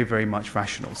 is very, very much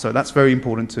rational. So that's very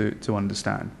important to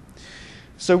understand.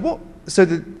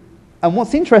 And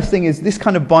what's interesting is this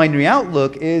kind of binary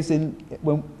outlook is in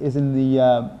the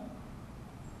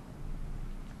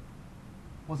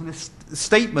was a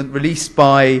statement released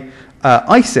by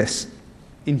ISIS,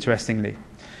 interestingly.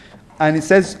 And it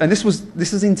says, and this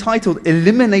is entitled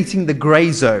 "Eliminating the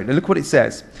Grey Zone." And look what it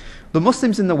says. The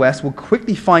Muslims in the West will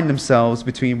quickly find themselves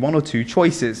between one or two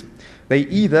choices. They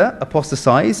either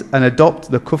apostatize and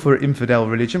adopt the kufr infidel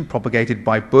religion propagated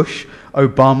by Bush,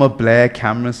 Obama, Blair,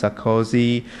 Cameron,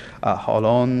 Sarkozy,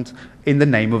 Hollande, in the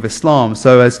name of Islam,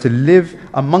 so as to live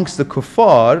amongst the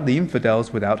kuffar, the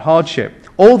infidels, without hardship.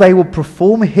 Or they will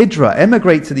perform hijrah,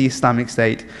 emigrate to the Islamic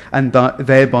State, and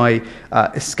thereby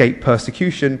escape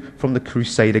persecution from the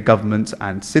Crusader government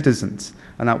and citizens.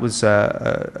 And that was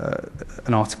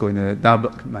an article in the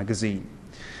Nabok magazine.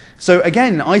 So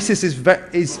again, ISIS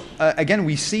again,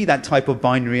 we see that type of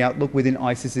binary outlook within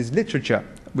ISIS's literature,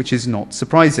 which is not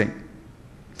surprising.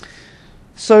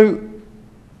 So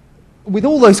with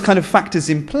all those kind of factors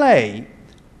in play,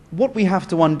 what we have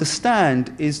to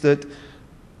understand is that,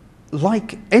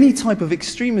 like any type of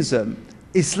extremism,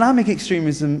 Islamic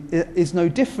extremism is no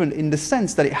different in the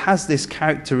sense that it has this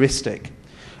characteristic.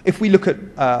 If we look at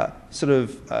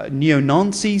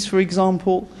neo-Nazis, for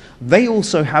example, they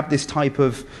also have this type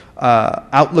of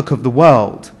outlook of the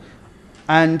world.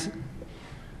 And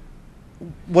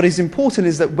what is important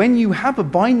is that when you have a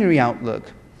binary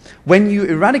outlook, when you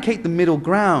eradicate the middle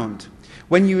ground,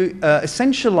 when you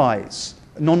essentialize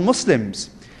non-Muslims,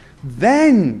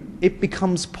 then it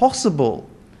becomes possible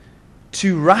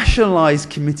to rationalize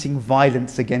committing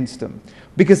violence against them.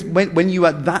 Because when you're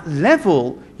at that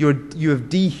level, you have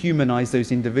dehumanized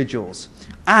those individuals,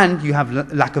 and you have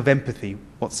lack of empathy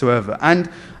whatsoever. And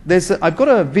I've got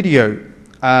a video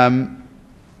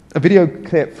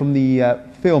clip from the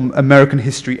film American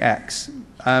History X.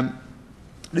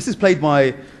 This is played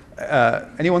by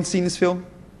anyone seen this film?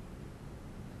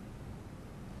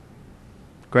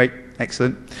 Great,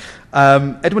 excellent.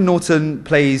 Edward Norton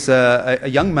plays a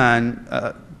young man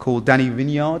called Danny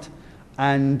Vineyard,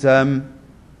 and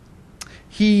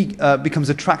he becomes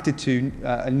attracted to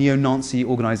a neo-Nazi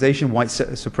organization, white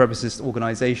supremacist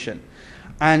organization.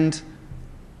 And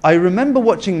I remember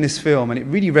watching this film, and it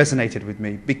really resonated with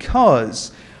me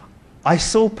because I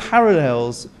saw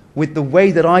parallels with the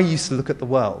way that I used to look at the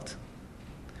world.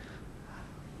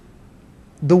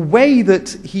 The way that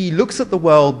he looks at the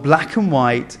world, black and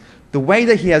white, the way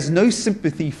that he has no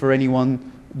sympathy for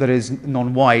anyone that is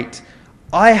non-white,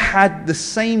 I had the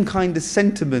same kind of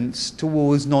sentiments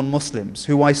towards non-Muslims,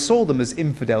 who I saw them as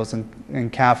infidels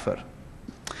and kafir.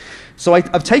 So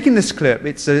I've taken this clip.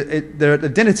 They're at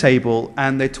the dinner table,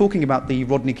 and they're talking about the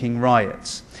Rodney King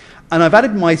riots. And I've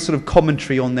added my sort of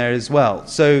commentary on there as well.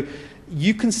 So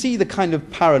you can see the kind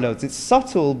of parallels. It's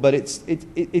subtle, but it's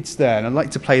there, and I'd like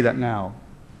to play that now.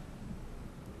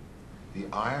 The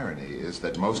irony is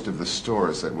that most of the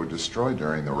stores that were destroyed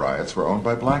during the riots were owned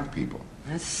by black people.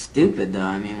 That's stupid, though.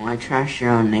 I mean, why trash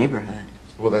your own neighborhood?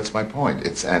 Well, that's my point.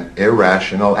 It's an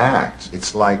irrational act.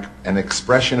 It's like an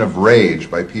expression of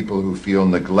rage by people who feel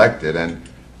neglected and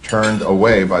turned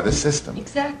away by the system.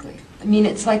 Exactly. I mean,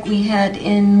 it's like we had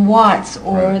in Watts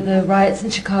or the riots in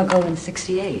Chicago in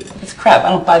 '68. It's crap. I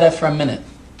don't buy that for a minute.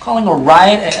 Calling a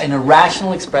riot an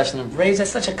irrational expression of rage,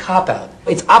 that's such a cop-out.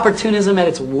 It's opportunism at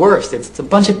its worst. It's a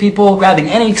bunch of people grabbing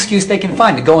any excuse they can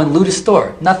find to go and loot a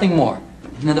store. Nothing more.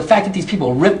 You know, the fact that these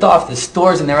people ripped off the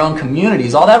stores in their own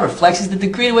communities, all that reflects is the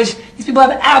degree to which these people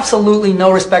have absolutely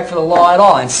no respect for the law at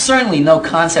all, and certainly no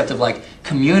concept of, like,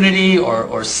 community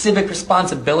or civic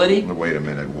responsibility. Well, wait a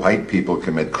minute. White people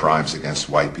commit crimes against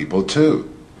white people, too.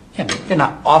 Yeah, but they're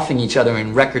not offing each other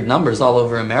in record numbers all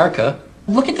over America.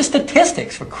 Look at the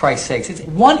statistics, for Christ's sakes. It's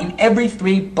 1 in every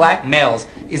 3 black males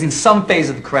is in some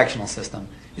phase of the correctional system.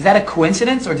 Is that a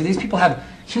coincidence, or do these people have,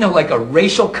 you know, like a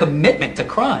racial commitment to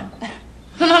crime?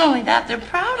 Not only that, they're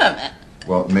proud of it.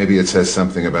 Well, maybe it says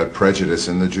something about prejudice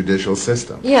in the judicial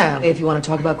system. Yeah, if you want to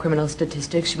talk about criminal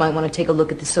statistics, you might want to take a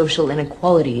look at the social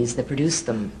inequalities that produce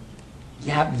them.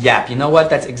 Yap. You know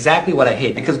what? That's exactly what I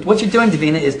hate. Because what you're doing,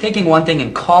 Davina, is taking one thing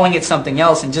and calling it something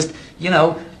else and just, you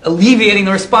know, alleviating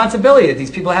the responsibility that these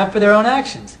people have for their own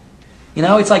actions. You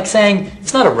know, it's like saying,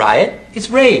 it's not a riot, it's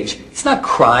rage. It's not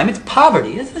crime, it's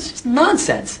poverty. It's just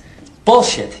nonsense. It's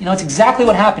bullshit. You know, it's exactly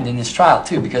what happened in this trial,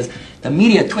 too, because the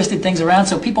media twisted things around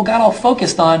so people got all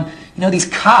focused on, you know, these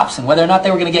cops and whether or not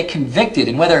they were going to get convicted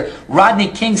and whether Rodney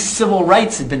King's civil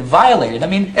rights had been violated. I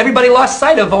mean, everybody lost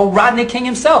sight of old Rodney King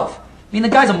himself. I mean, the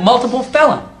guy's a multiple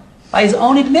felon. By his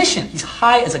own admission, he's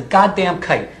high as a goddamn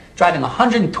kite, driving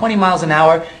 120 miles an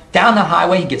hour down the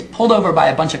highway. He gets pulled over by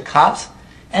a bunch of cops,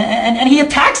 and he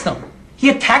attacks them. He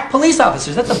attacked police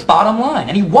officers. That's the bottom line.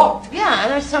 And he walked. Yeah,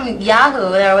 and there's some yahoo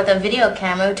there with a video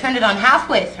camera who turned it on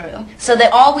halfway through, so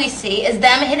that all we see is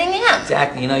them hitting him.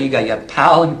 Exactly. You know, you got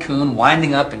Powell and Kuhn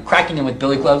winding up and cracking him with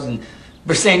billy clubs, and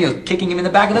Bersenio kicking him in the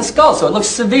back of the skull, so it looks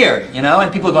severe, you know?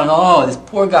 And people are going, oh, this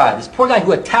poor guy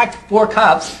who attacked 4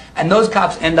 cops, and those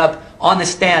cops end up on the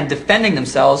stand defending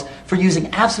themselves for using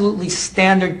absolutely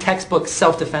standard textbook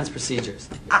self-defense procedures.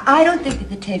 I don't think that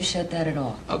the tape showed that at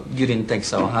all. Oh, you didn't think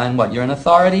so, huh? And what, you're an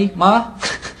authority, Ma?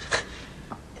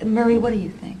 Murray, what do you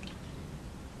think?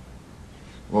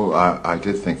 Well, I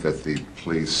did think that the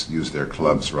police used their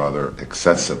clubs rather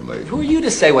excessively. Who are you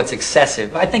to say what's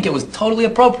excessive? I think it was totally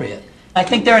appropriate. I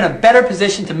think they're in a better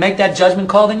position to make that judgment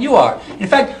call than you are. In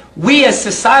fact, we as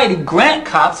society grant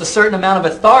cops a certain amount of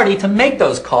authority to make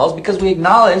those calls because we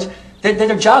acknowledge that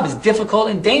their job is difficult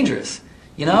and dangerous.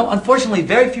 You know, unfortunately,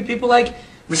 very few people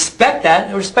respect that.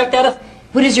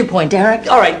 What is your point, Derek?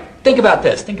 All right, think about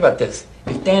this. Think about this.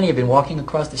 If Danny had been walking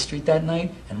across the street that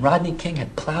night and Rodney King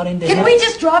had plowed into him... Can we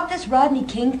just drop this Rodney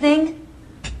King thing?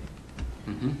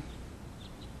 Mm-hmm.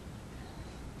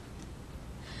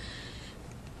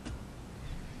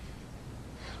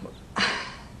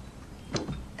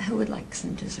 Who would like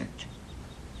some dessert?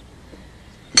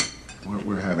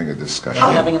 We're having a discussion.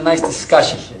 We're having a nice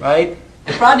discussion, right?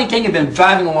 If Rodney King had been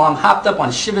driving along, hopped up on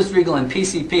Chivas Regal and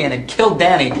PCP and had killed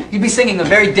Danny, you'd be singing a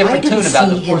very different tune about the I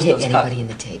didn't see him force hit those anybody cops. in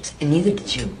the tapes, and neither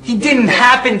did you. He didn't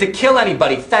happen to kill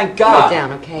anybody, thank God. Sit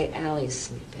down, okay? Allie's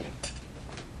sleeping.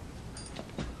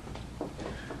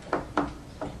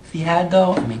 If he had,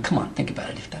 though, I mean, come on, think about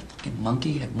it. If that fucking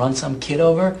monkey had run some kid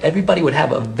over, everybody would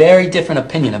have a very different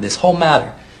opinion of this whole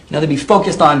matter. You know, they'd be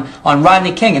focused on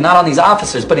Rodney King and not on these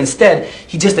officers, but instead,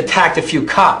 he just attacked a few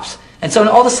cops. And so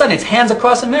all of a sudden, it's hands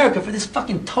across America for this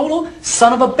fucking total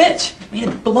son of a bitch. I mean,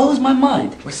 it blows my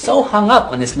mind. We're so hung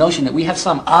up on this notion that we have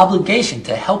some obligation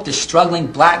to help this struggling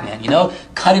black man, you know,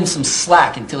 cut him some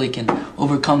slack until he can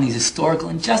overcome these historical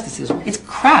injustices. It's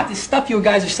crap. This stuff you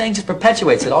guys are saying just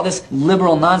perpetuates it. All this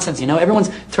liberal nonsense, you know.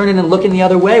 Everyone's turning and looking the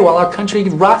other way while our country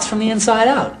rots from the inside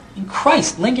out. I mean,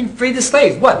 Christ, Lincoln freed the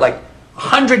slaves. What, like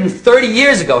 130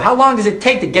 years ago? How long does it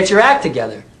take to get your act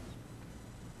together?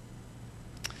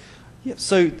 Yeah,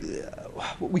 so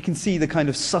we can see the kind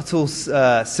of subtle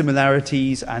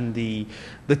similarities and the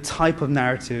type of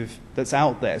narrative that's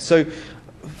out there. So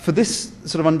for this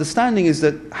sort of understanding is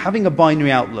that having a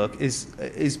binary outlook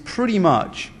is pretty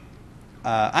much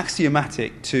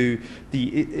axiomatic to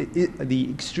the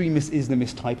extremist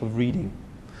Islamist type of reading.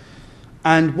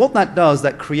 And what that does,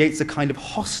 that creates a kind of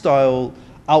hostile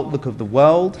outlook of the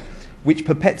world, which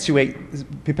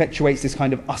perpetuates this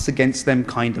kind of us against them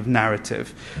kind of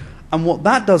narrative. And what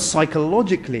that does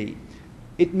psychologically,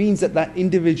 it means that that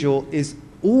individual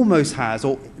almost has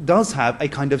or does have a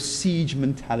kind of siege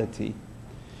mentality.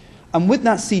 And with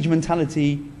that siege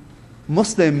mentality,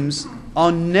 Muslims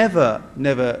are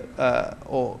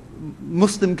or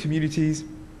Muslim communities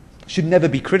should never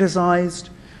be criticized.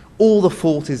 All the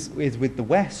fault is with the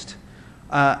West.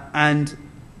 And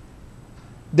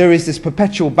there is this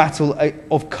perpetual battle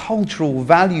of cultural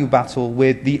value battle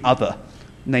with the other,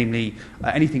 namely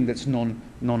anything that's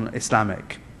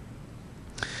non-Islamic.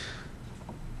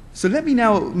 So let me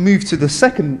now move to the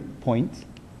second point,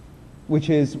 which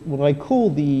is what I call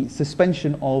the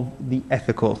suspension of the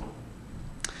ethical.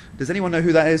 Does anyone know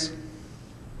who that is?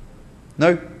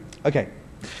 No? Okay.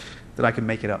 Then I can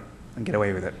make it up and get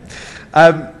away with it.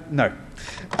 No.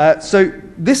 So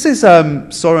this is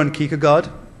Soren Kierkegaard.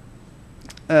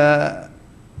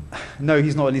 No,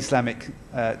 he's not an Islamic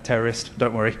terrorist,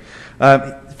 don't worry.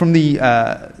 From the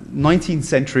 19th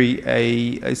century,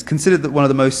 is considered one of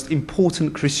the most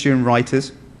important Christian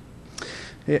writers.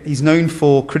 He's known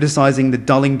for criticizing the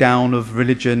dulling down of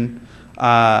religion,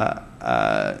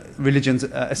 religion's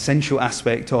essential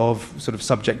aspect of sort of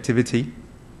subjectivity.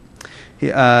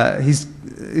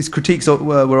 His critiques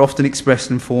were often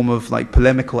expressed in form of like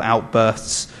polemical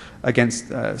outbursts against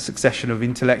a succession of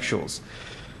intellectuals.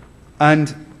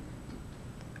 And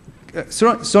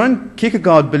Soren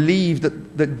Kierkegaard believed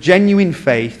that genuine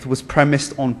faith was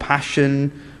premised on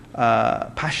passion,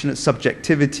 passionate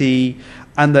subjectivity,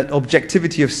 and that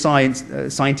objectivity of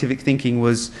scientific thinking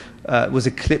was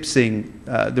eclipsing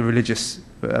the religious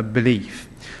belief.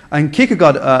 And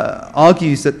Kierkegaard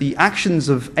argues that the actions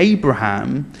of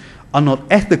Abraham are not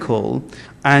ethical,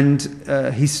 and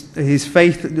his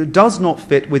faith does not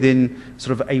fit within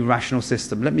sort of a rational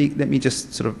system. Let me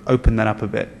just sort of open that up a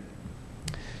bit.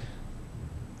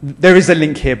 There is a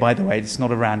link here, by the way. It's not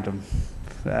a random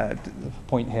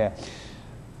point here.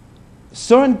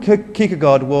 Soren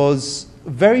Kierkegaard was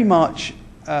very much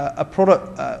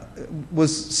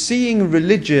was seeing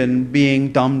religion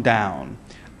being dumbed down,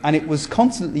 and it was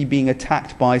constantly being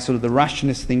attacked by sort of the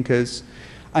rationalist thinkers,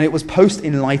 and it was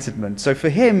post-Enlightenment. So for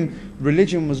him,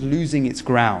 religion was losing its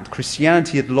ground.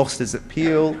 Christianity had lost its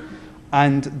appeal,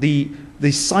 and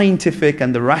the scientific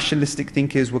and the rationalistic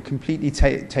thinkers were completely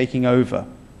taking over.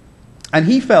 And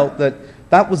he felt that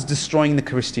that was destroying the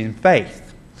Christian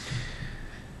faith.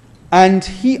 And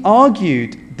he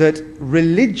argued that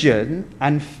religion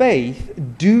and faith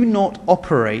do not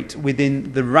operate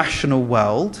within the rational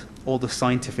world or the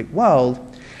scientific world,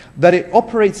 that it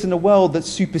operates in a world that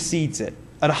supersedes it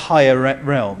at a higher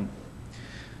realm.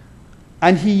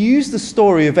 And he used the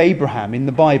story of Abraham in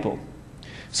the Bible.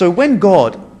 So when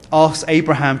God asks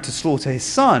Abraham to slaughter his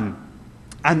son,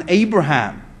 and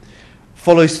Abraham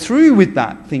follows through with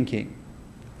that thinking,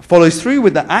 follows through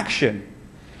with that action,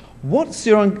 what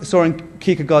Soren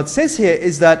Kierkegaard says here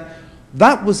is that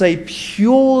that was a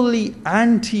purely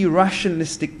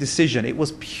anti-rationalistic decision. It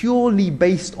was purely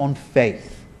based on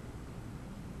faith.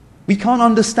 We can't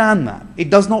understand that. It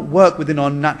does not work within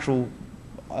our natural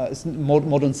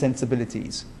modern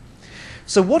sensibilities.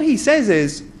 So what he says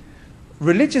is,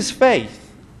 religious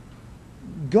faith,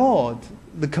 God,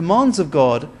 the commands of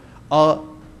God are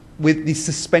with the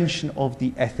suspension of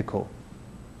the ethical.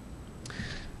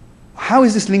 How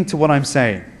is this linked to what I'm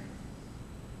saying?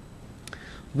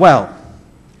 Well,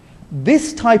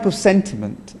 this type of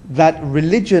sentiment that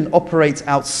religion operates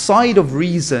outside of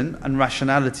reason and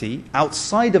rationality,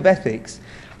 outside of ethics,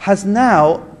 has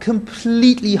now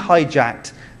completely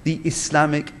hijacked the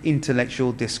Islamic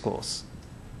intellectual discourse.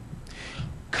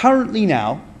 Currently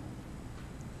now,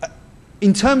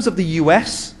 in terms of the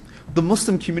US, the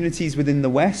Muslim communities within the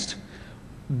West,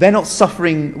 they're not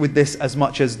suffering with this as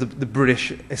much as the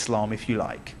British Islam, if you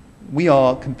like. We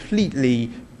are completely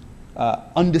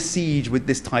under siege with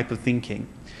this type of thinking.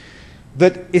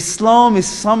 That Islam is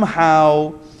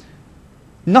somehow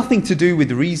nothing to do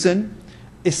with reason.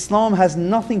 Islam has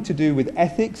nothing to do with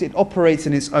ethics. It operates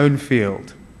in its own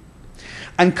field.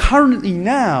 And currently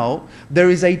now, there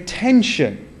is a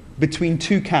tension between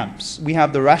two camps. We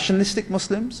have the rationalistic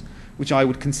Muslims, which I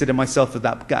would consider myself of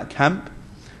that camp,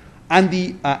 and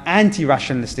the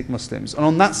anti-rationalistic Muslims. And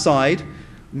on that side,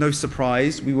 no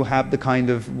surprise, we will have the kind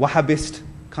of Wahhabist,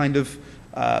 kind of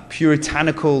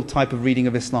puritanical type of reading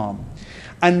of Islam.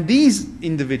 And these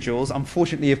individuals,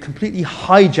 unfortunately, have completely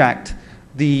hijacked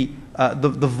the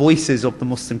voices of the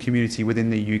Muslim community within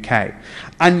the UK.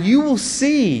 And you will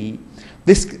see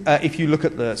this, if you look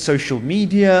at the social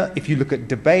media, if you look at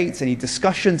debates, any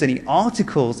discussions, any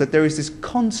articles, that there is this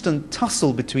constant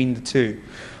tussle between the two.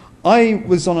 I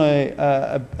was on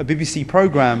a BBC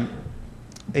program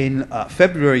in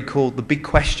February called The Big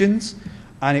Questions,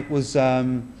 and it was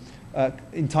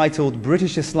entitled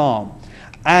British Islam.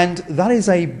 And that is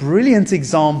a brilliant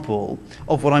example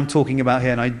of what I'm talking about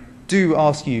here. And I do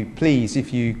ask you, please,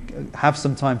 if you have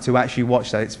some time to actually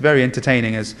watch that. It's very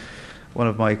entertaining, as one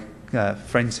of my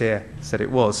friends here said it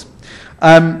was.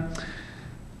 And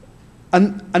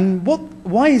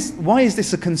why is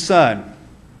this a concern?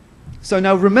 So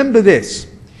now remember this.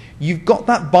 You've got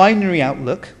that binary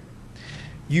outlook.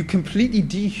 You completely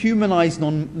dehumanize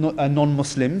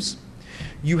non-Muslims.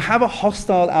 You have a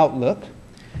hostile outlook.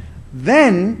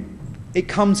 Then it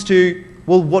comes to,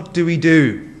 well, what do we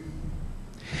do?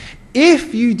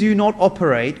 If you do not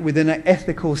operate within an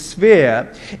ethical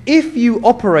sphere, if you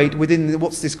operate within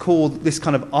what's this called, this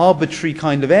kind of arbitrary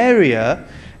kind of area,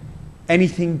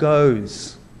 anything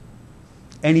goes.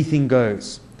 Anything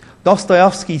goes.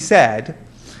 Dostoevsky said,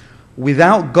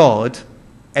 without God,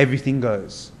 everything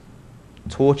goes.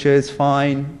 Torture is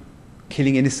fine.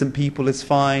 Killing innocent people is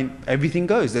fine. Everything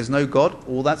goes. There's no God,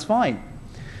 all that's fine.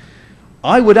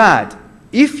 I would add,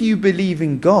 if you believe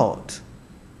in God,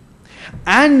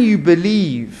 and you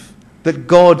believe that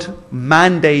God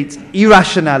mandates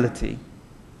irrationality,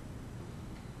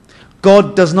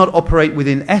 God does not operate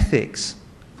within ethics,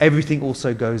 everything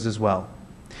also goes as well.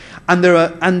 And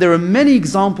there are many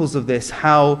examples of this,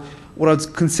 how what I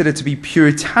would consider to be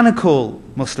puritanical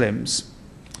Muslims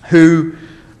who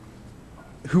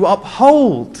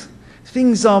uphold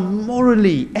things are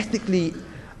morally, ethically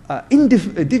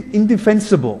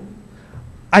indefensible,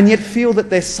 and yet feel that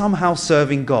they're somehow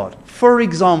serving God. For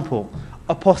example,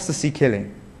 apostasy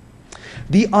killing.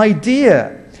 The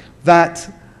idea that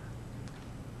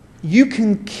you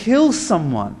can kill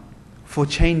someone for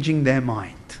changing their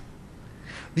mind.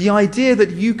 The idea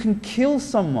that you can kill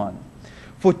someone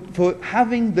for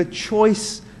having the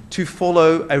choice to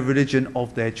follow a religion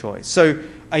of their choice. So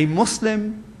a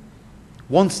Muslim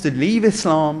wants to leave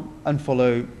Islam and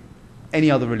follow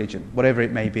any other religion, whatever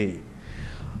it may be.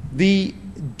 The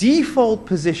default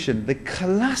position, the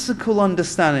classical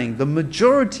understanding, the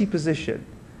majority position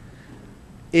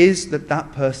is that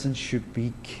that person should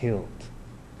be killed.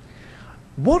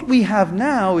 What we have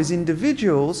now is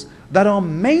individuals that are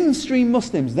mainstream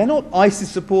Muslims. They're not ISIS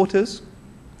supporters.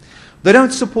 They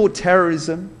don't support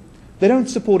terrorism. They don't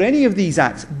support any of these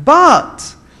acts.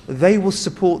 But they will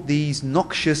support these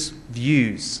noxious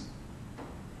views.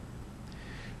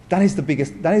 That is the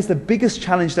biggest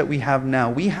challenge that we have now.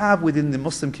 We have within the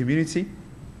Muslim community,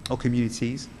 or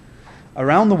communities,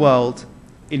 around the world,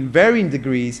 in varying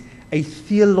degrees, a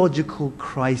theological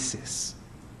crisis.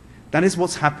 That is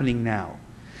what's happening now.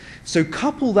 So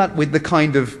couple that with the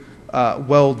kind of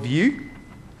worldview,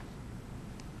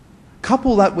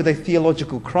 couple that with a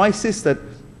theological crisis that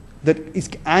is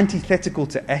antithetical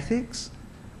to ethics,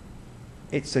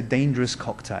 it's a dangerous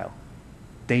cocktail.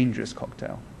 Dangerous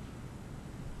cocktail.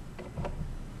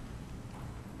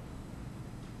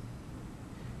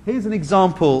 Here's an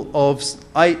example of,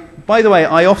 by the way,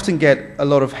 I often get a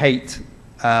lot of hate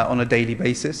on a daily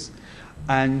basis.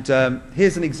 And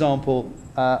here's an example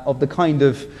of the kind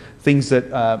of things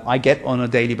that I get on a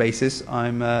daily basis.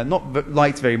 I'm not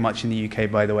liked very much in the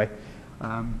UK, by the way.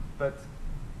 But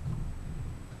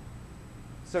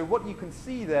so what you can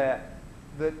see there,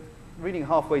 that reading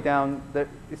halfway down, that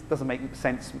this doesn't make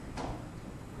sense.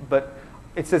 But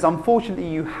it says, unfortunately,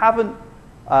 you haven't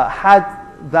had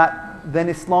that, then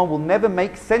Islam will never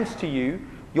make sense to you,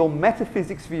 your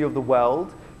metaphysics view of the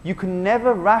world. You can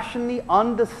never rationally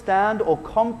understand or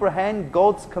comprehend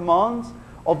God's commands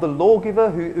of the lawgiver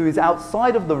who is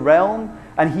outside of the realm,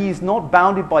 and he is not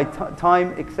bounded by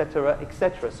time, etc.,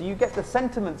 etc. So you get the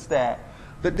sentiments there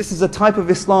that this is a type of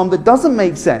Islam that doesn't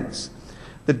make sense.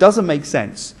 That doesn't make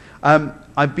sense.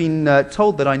 I've been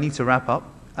told that I need to wrap up,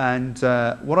 and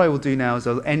what I will do now is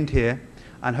I'll end here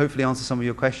and hopefully answer some of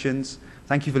your questions.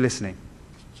 Thank you for listening.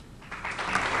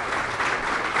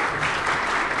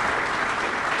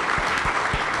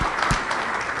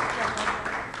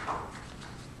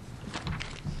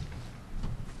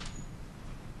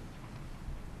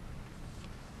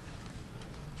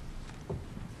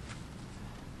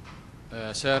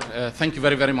 Sir, thank you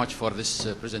very, very much for this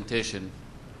presentation.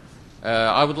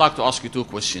 I would like to ask you two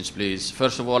questions, please.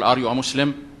 First of all, are you a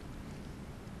Muslim?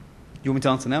 You want me to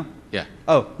answer now? Yeah.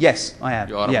 Oh, yes, I am.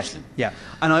 You are a Muslim? Yeah.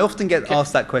 And I often get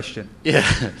asked that question.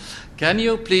 Yeah. Can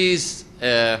you please,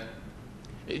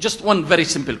 just one very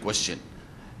simple question.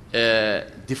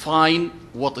 Define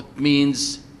what it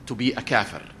means to be a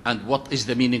kafir, and what is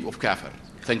the meaning of kafir?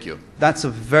 Thank you. That's a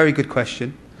very good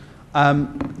question.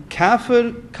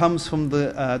 Kafir comes from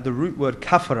the root word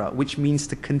kafara, which means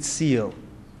to conceal.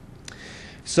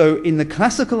 So in the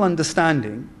classical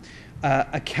understanding,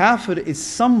 a kafir is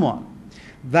someone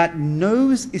that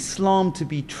knows Islam to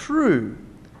be true,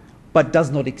 but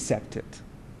does not accept it.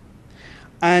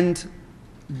 And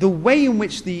the way in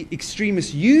which the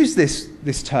extremists use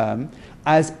this term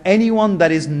as anyone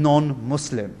that is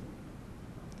non-Muslim.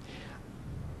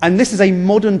 And this is a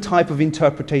modern type of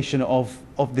interpretation of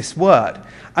this word.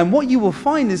 And what you will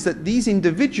find is that these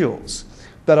individuals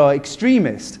that are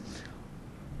extremists,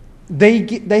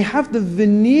 they have the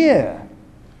veneer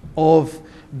of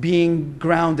being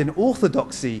grounded in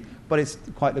orthodoxy, but it's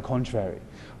quite the contrary.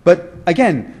 But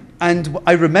again, and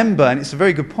I remember, and it's a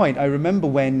very good point, I remember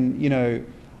when,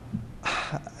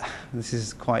 this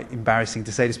is quite embarrassing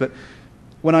to say this, but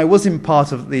when I was in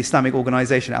part of the Islamic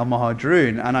organization,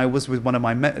 Al-Muhajirun, and I was with one of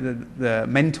my the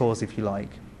mentors, if you like,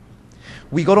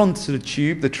 we got onto the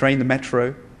tube, the train, the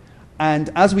metro, and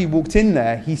as we walked in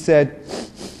there, he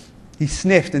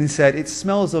sniffed and he said, "It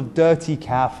smells of dirty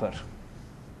kafir."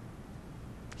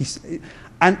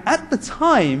 And at the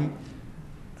time,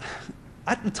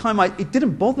 it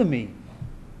didn't bother me.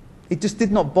 It just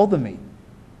did not bother me.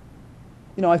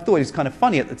 I thought it was kind of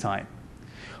funny at the time.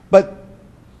 But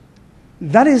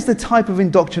that is the type of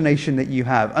indoctrination that you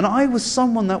have. And I was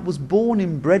someone that was born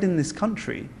and bred in this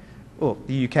country, or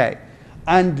the UK,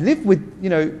 and lived with,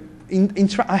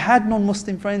 I had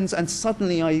non-Muslim friends, and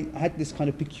suddenly I had this kind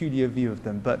of peculiar view of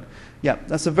them. But yeah,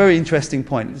 that's a very interesting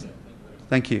point.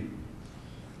 Thank you.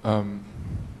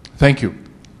 Thank you.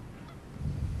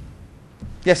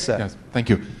 Yes, sir. Yes, thank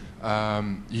you.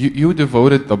 You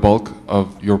devoted the bulk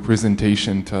of your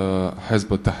presentation to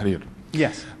Hizb ut-Tahrir.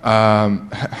 Yes.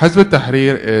 Hizb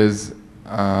ut-Tahrir is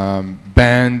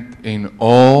banned in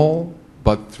all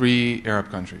but 3 Arab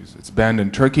countries. It's banned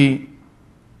in Turkey,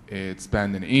 it's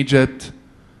banned in Egypt,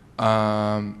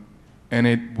 and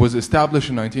it was established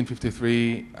in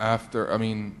 1953 after, a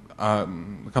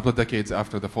couple of decades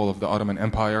after the fall of the Ottoman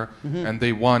Empire, and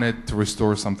they wanted to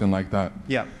restore something like that.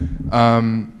 Yeah.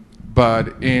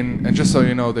 And just so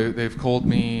you know, they've called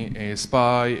me a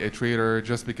spy, a traitor,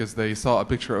 just because they saw a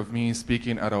picture of me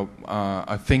speaking at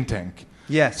a think tank.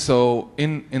 Yes. So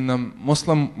in the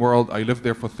Muslim world, I lived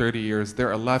there for 30 years.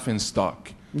 They're a laughing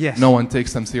stock. Yes. No one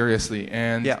takes them seriously,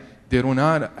 and Yeah. they do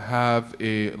not have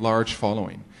a large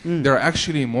following. Mm. They're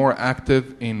actually more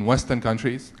active in Western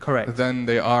countries Correct. than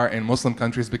they are in Muslim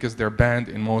countries because they're banned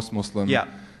in most Muslim Yeah.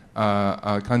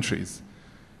 countries.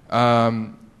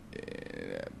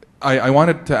 I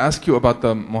wanted to ask you about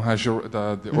the Muhajir,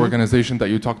 the organization that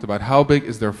you talked about. How big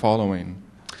is their following?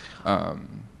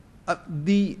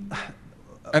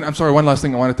 And I'm sorry, one last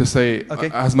thing I wanted to say. Okay.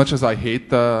 As much as I hate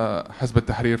the Hizb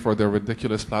ut-Tahrir for their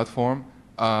ridiculous platform,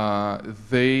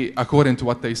 they, according to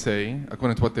what they say,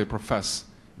 according to what they profess,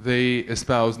 they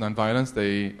espouse nonviolence.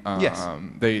 Yes.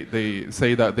 They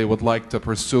say that they would like to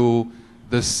pursue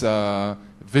this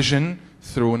vision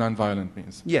through nonviolent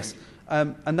means. Yes,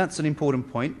 and that's an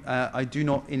important point. I do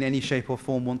not in any shape or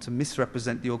form want to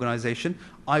misrepresent the organization.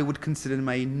 I would consider them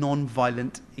a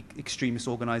non-violent extremist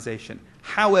organization.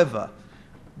 However,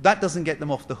 that doesn't get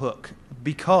them off the hook,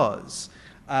 because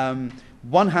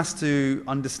one has to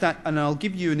understand, and I'll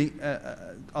give you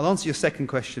I'll answer your second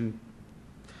question,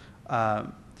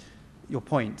 your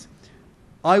point.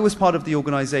 I was part of the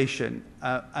organization,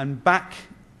 and back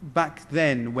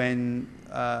then when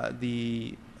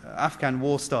the Afghan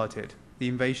war started, the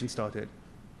invasion started,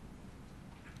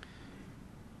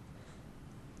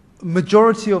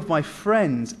 majority of my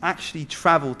friends actually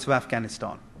traveled to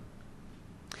Afghanistan.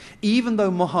 Even though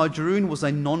Muhajirun was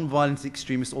a non-violent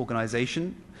extremist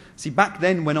organization, see, back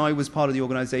then when I was part of the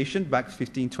organization, back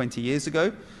 15, 20 years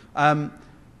ago,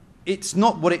 it's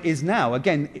not what it is now.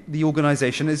 Again, the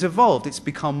organization has evolved. It's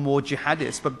become more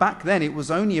jihadist. But back then, it was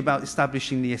only about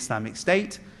establishing the Islamic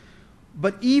State.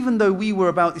 But even though we were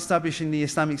about establishing the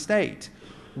Islamic State,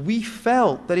 we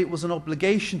felt that it was an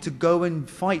obligation to go and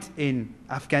fight in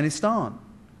Afghanistan.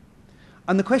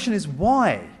 And the question is,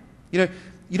 why? You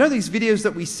know these videos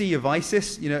that we see of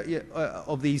ISIS,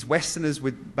 of these Westerners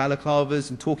with balaclavas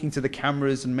and talking to the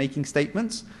cameras and making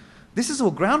statements? This is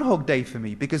all Groundhog Day for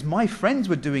me, because my friends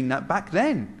were doing that back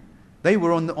then. They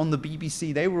were on the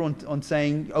BBC, they were on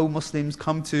saying, oh, Muslims,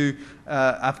 come to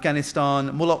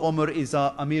Afghanistan, Mullah Omar is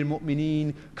our Amir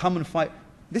Mu'mineen, come and fight.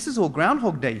 This is all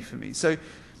Groundhog Day for me. So,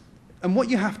 and what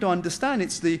you have to understand,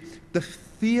 it's the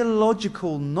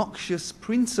theological noxious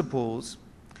principles,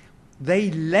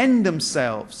 they lend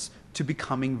themselves to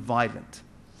becoming violent.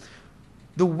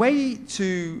 The way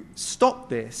to stop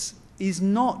this is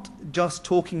not just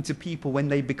talking to people when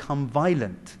they become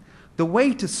violent. The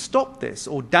way to stop this,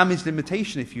 or damage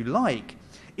limitation if you like,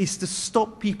 is to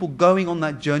stop people going on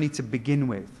that journey to begin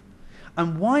with.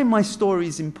 And why my story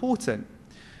is important,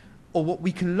 or what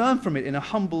we can learn from it in a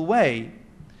humble way,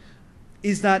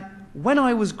 is that when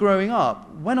I was growing up,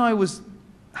 when I was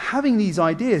having these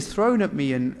ideas thrown at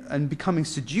me and becoming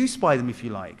seduced by them, if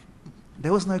you like,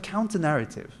 there was no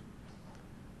counter-narrative.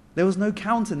 There was no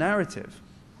counter-narrative.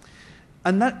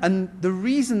 And the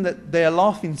reason that they are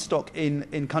laughing stock in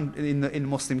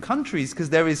Muslim countries,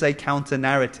 because there is a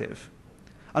counter-narrative.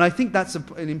 And I think that's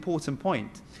an important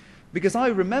point. Because I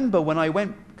remember when I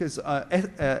went, because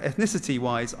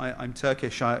ethnicity-wise, I'm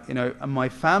Turkish, and my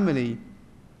family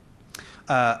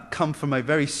come from a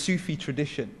very Sufi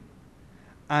tradition.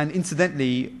 And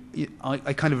incidentally,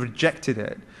 I kind of rejected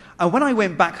it. And when I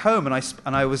went back home, and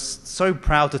I was so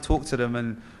proud to talk to them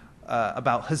and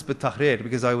about Hizb ut-Tahrir,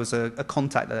 because I was a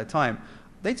contact at the time,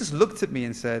 they just looked at me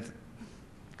and said,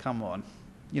 "Come on,"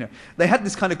 They had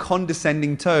this kind of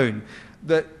condescending tone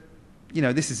that,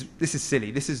 this is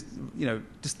silly. This is,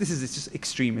 this is just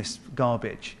extremist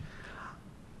garbage.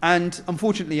 And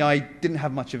unfortunately, I didn't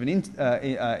have much of an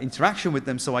interaction with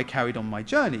them, so I carried on my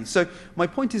journey. So my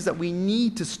point is that we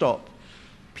need to stop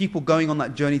people going on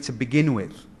that journey to begin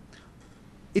with.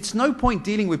 It's no point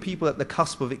dealing with people at the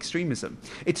cusp of extremism.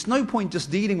 It's no point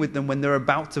just dealing with them when they're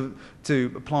about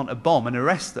to plant a bomb and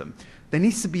arrest them. There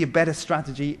needs to be a better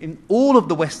strategy in all of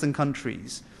the Western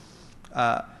countries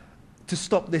to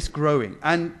stop this growing.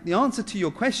 And the answer to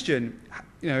your question,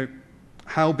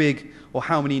 how big or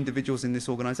how many individuals in this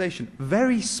organization?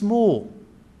 Very small.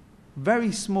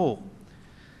 Very small.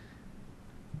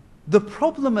 The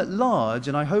problem at large,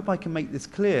 and I hope I can make this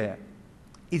clear,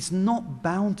 is not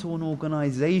bound to an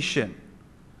organization.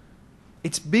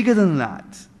 It's bigger than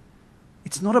that.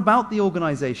 It's not about the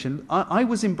organization. I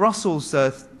was in Brussels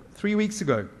 3 weeks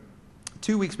ago,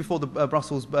 2 weeks before the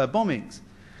Brussels bombings,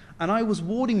 and I was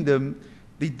warning them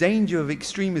the danger of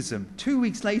extremism. 2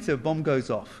 weeks later, a bomb goes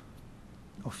off.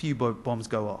 A few bombs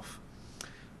go off.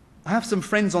 I have some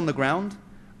friends on the ground,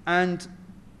 and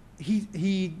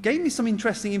he gave me some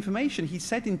interesting information. He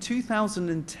said in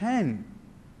 2010,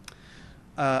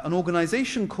 an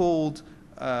organization called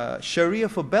Sharia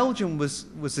for Belgium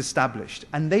was established,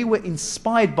 and they were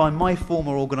inspired by my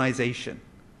former organization.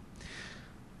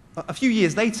 A few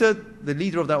years later, the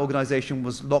leader of that organization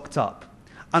was locked up.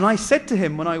 And I said to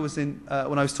him when I was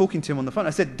talking to him on the phone,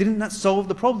 I said, "Didn't that solve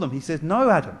the problem?" He said, "No,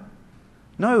 Adam.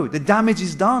 No, the damage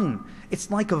is done.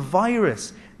 It's like a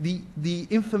virus. The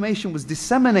information was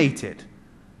disseminated."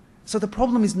 So the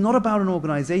problem is not about an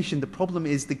organization. The problem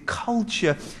is the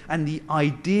culture and the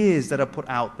ideas that are put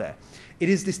out there. It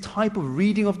is this type of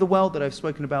reading of the world that I've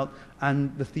spoken about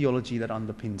and the theology that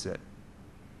underpins it.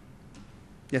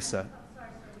 Yes, sir.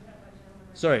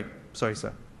 Sorry,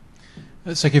 sir.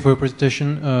 Thank you for your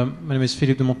presentation. My name is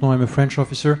Philippe de Montenot. I'm a French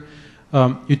officer.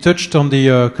 You touched on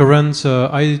the current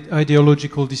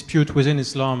ideological dispute within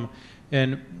Islam,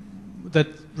 and that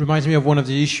reminds me of one of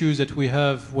the issues that we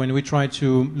have when we try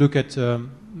to look at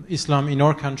Islam in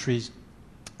our countries.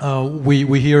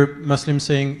 We hear Muslims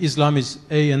saying Islam is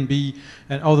A and B,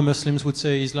 and other Muslims would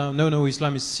say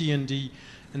Islam is C and D,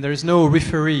 and there is no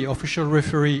official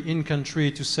referee in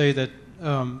country to say that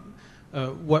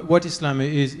what Islam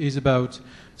is about.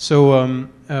 So,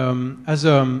 as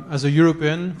a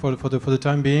European, for the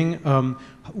time being,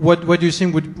 what do you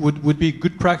think would be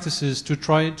good practices to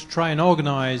try and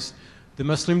organize the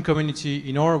Muslim community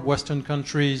in our Western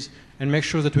countries and make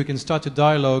sure that we can start a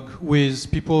dialogue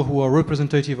with people who are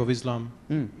representative of Islam?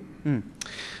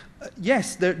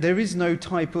 Yes, there is no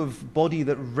type of body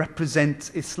that represents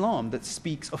Islam, that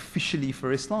speaks officially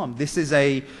for Islam. This is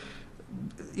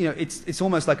it's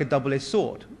almost like a double-edged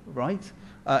sword, right?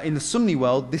 In the Sunni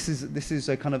world, this is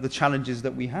a kind of the challenges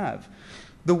that we have.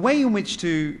 The way in which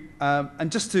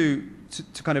and just to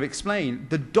kind of explain,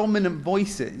 the dominant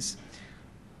voices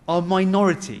are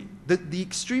minority. The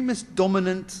extremist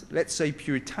dominant, let's say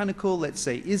puritanical, let's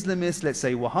say Islamist, let's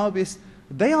say Wahhabist,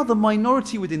 they are the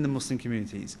minority within the Muslim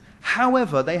communities.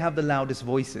 However, they have the loudest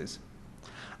voices.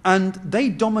 And they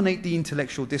dominate the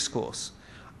intellectual discourse.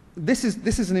 This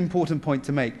is an important point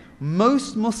to make.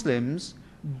 Most Muslims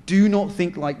do not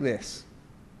think like this.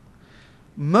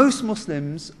 Most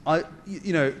Muslims are,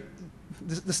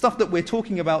 the stuff that we're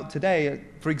talking about today,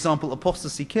 for example,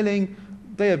 apostasy killing,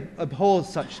 they abhor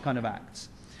such kind of acts.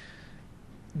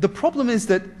 The problem is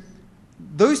that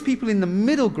those people in the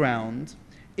middle ground,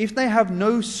 if they have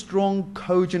no strong,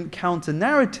 cogent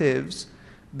counter-narratives,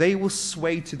 they will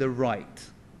sway to the right.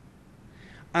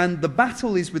 And the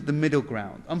battle is with the middle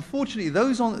ground. Unfortunately,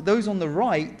 those on the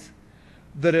right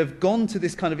that have gone to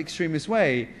this kind of extremist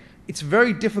way, it's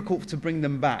very difficult to bring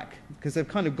them back because they've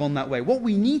kind of gone that way. What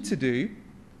we need to do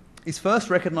is first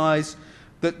recognize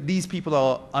that these people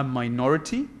are a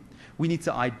minority. We need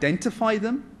to identify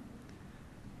them.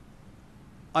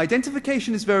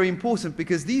 Identification is very important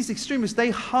because these extremists, they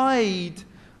hide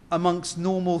amongst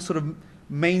normal sort of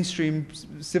mainstream,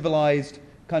 civilized,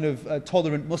 kind of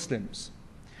tolerant Muslims.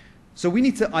 So we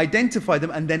need to identify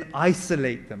them and then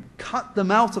isolate them, cut them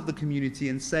out of the community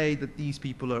and say that these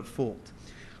people are at fault.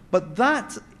 But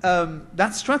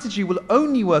that strategy will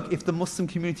only work if the Muslim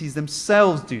communities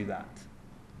themselves do that.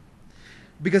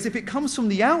 Because if it comes from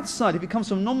the outside, if it comes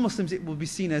from non-Muslims, it will be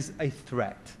seen as a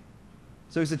threat.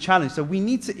 So it's a challenge. So we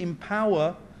need to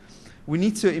empower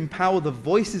the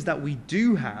voices that we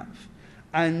do have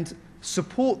and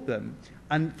support them,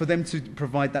 and for them to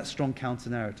provide that strong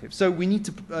counter-narrative. So we need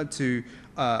to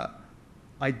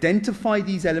identify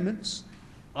these elements,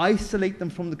 isolate them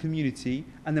from the community,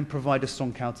 and then provide a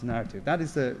strong counter-narrative. That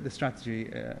is the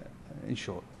strategy in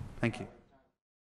short. Thank you.